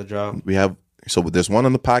one about to drop. We have there's one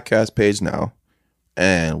on the podcast page now,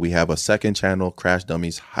 and we have a second channel, Crash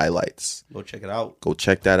Dummies Highlights. Go check it out. Go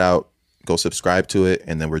check that out. Go subscribe to it,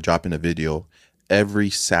 and then we're dropping a video every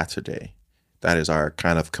Saturday. That is our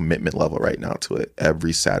kind of commitment level right now to it.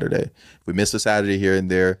 Every Saturday. If we miss a Saturday here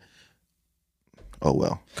and there, oh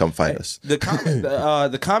well, come fight us. The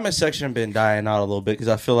comment section been dying out a little bit because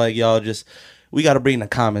I feel like y'all we got to bring the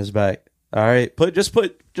comments back. All right, just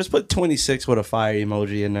put 26 with a fire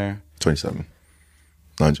emoji in there. 27.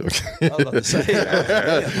 No, I'm joking. I was about to say,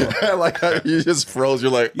 I like how you just froze.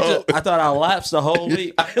 You're like, oh. I thought I lapsed the whole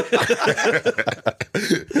week.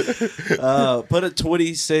 Put a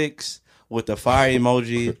 26 with the fire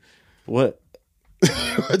emoji. What?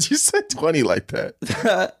 Why'd you say 20 like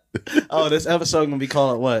that? Oh, this episode gonna be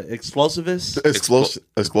called what? Explosivist?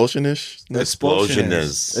 Explosionish?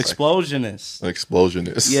 Explosionist.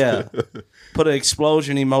 Explosionist. Yeah. Put an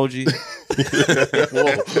explosion emoji.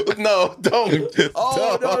 Whoa. No, don't.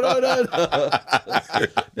 Oh,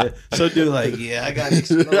 no. So dude, like, yeah, I got an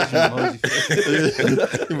explosion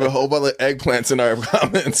emoji. You have a whole bunch of eggplants in our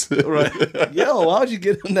comments. Right. Yo, why would you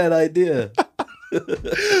give him that idea?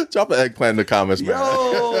 Drop an eggplant in the comments, man.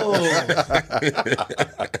 Yo.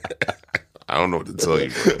 I don't know what to tell you,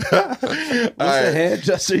 bro. What's the hand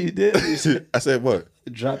gesture you did? I said what?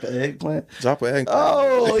 Drop an eggplant. Drop an eggplant.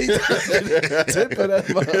 Oh, he tipping that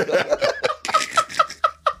mother.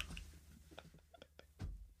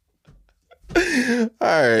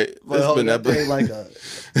 All right. It's been that thing like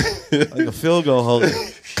a field goal holder.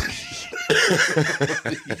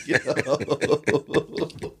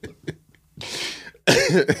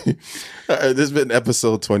 All right, this has been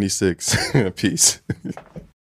episode 26. Peace.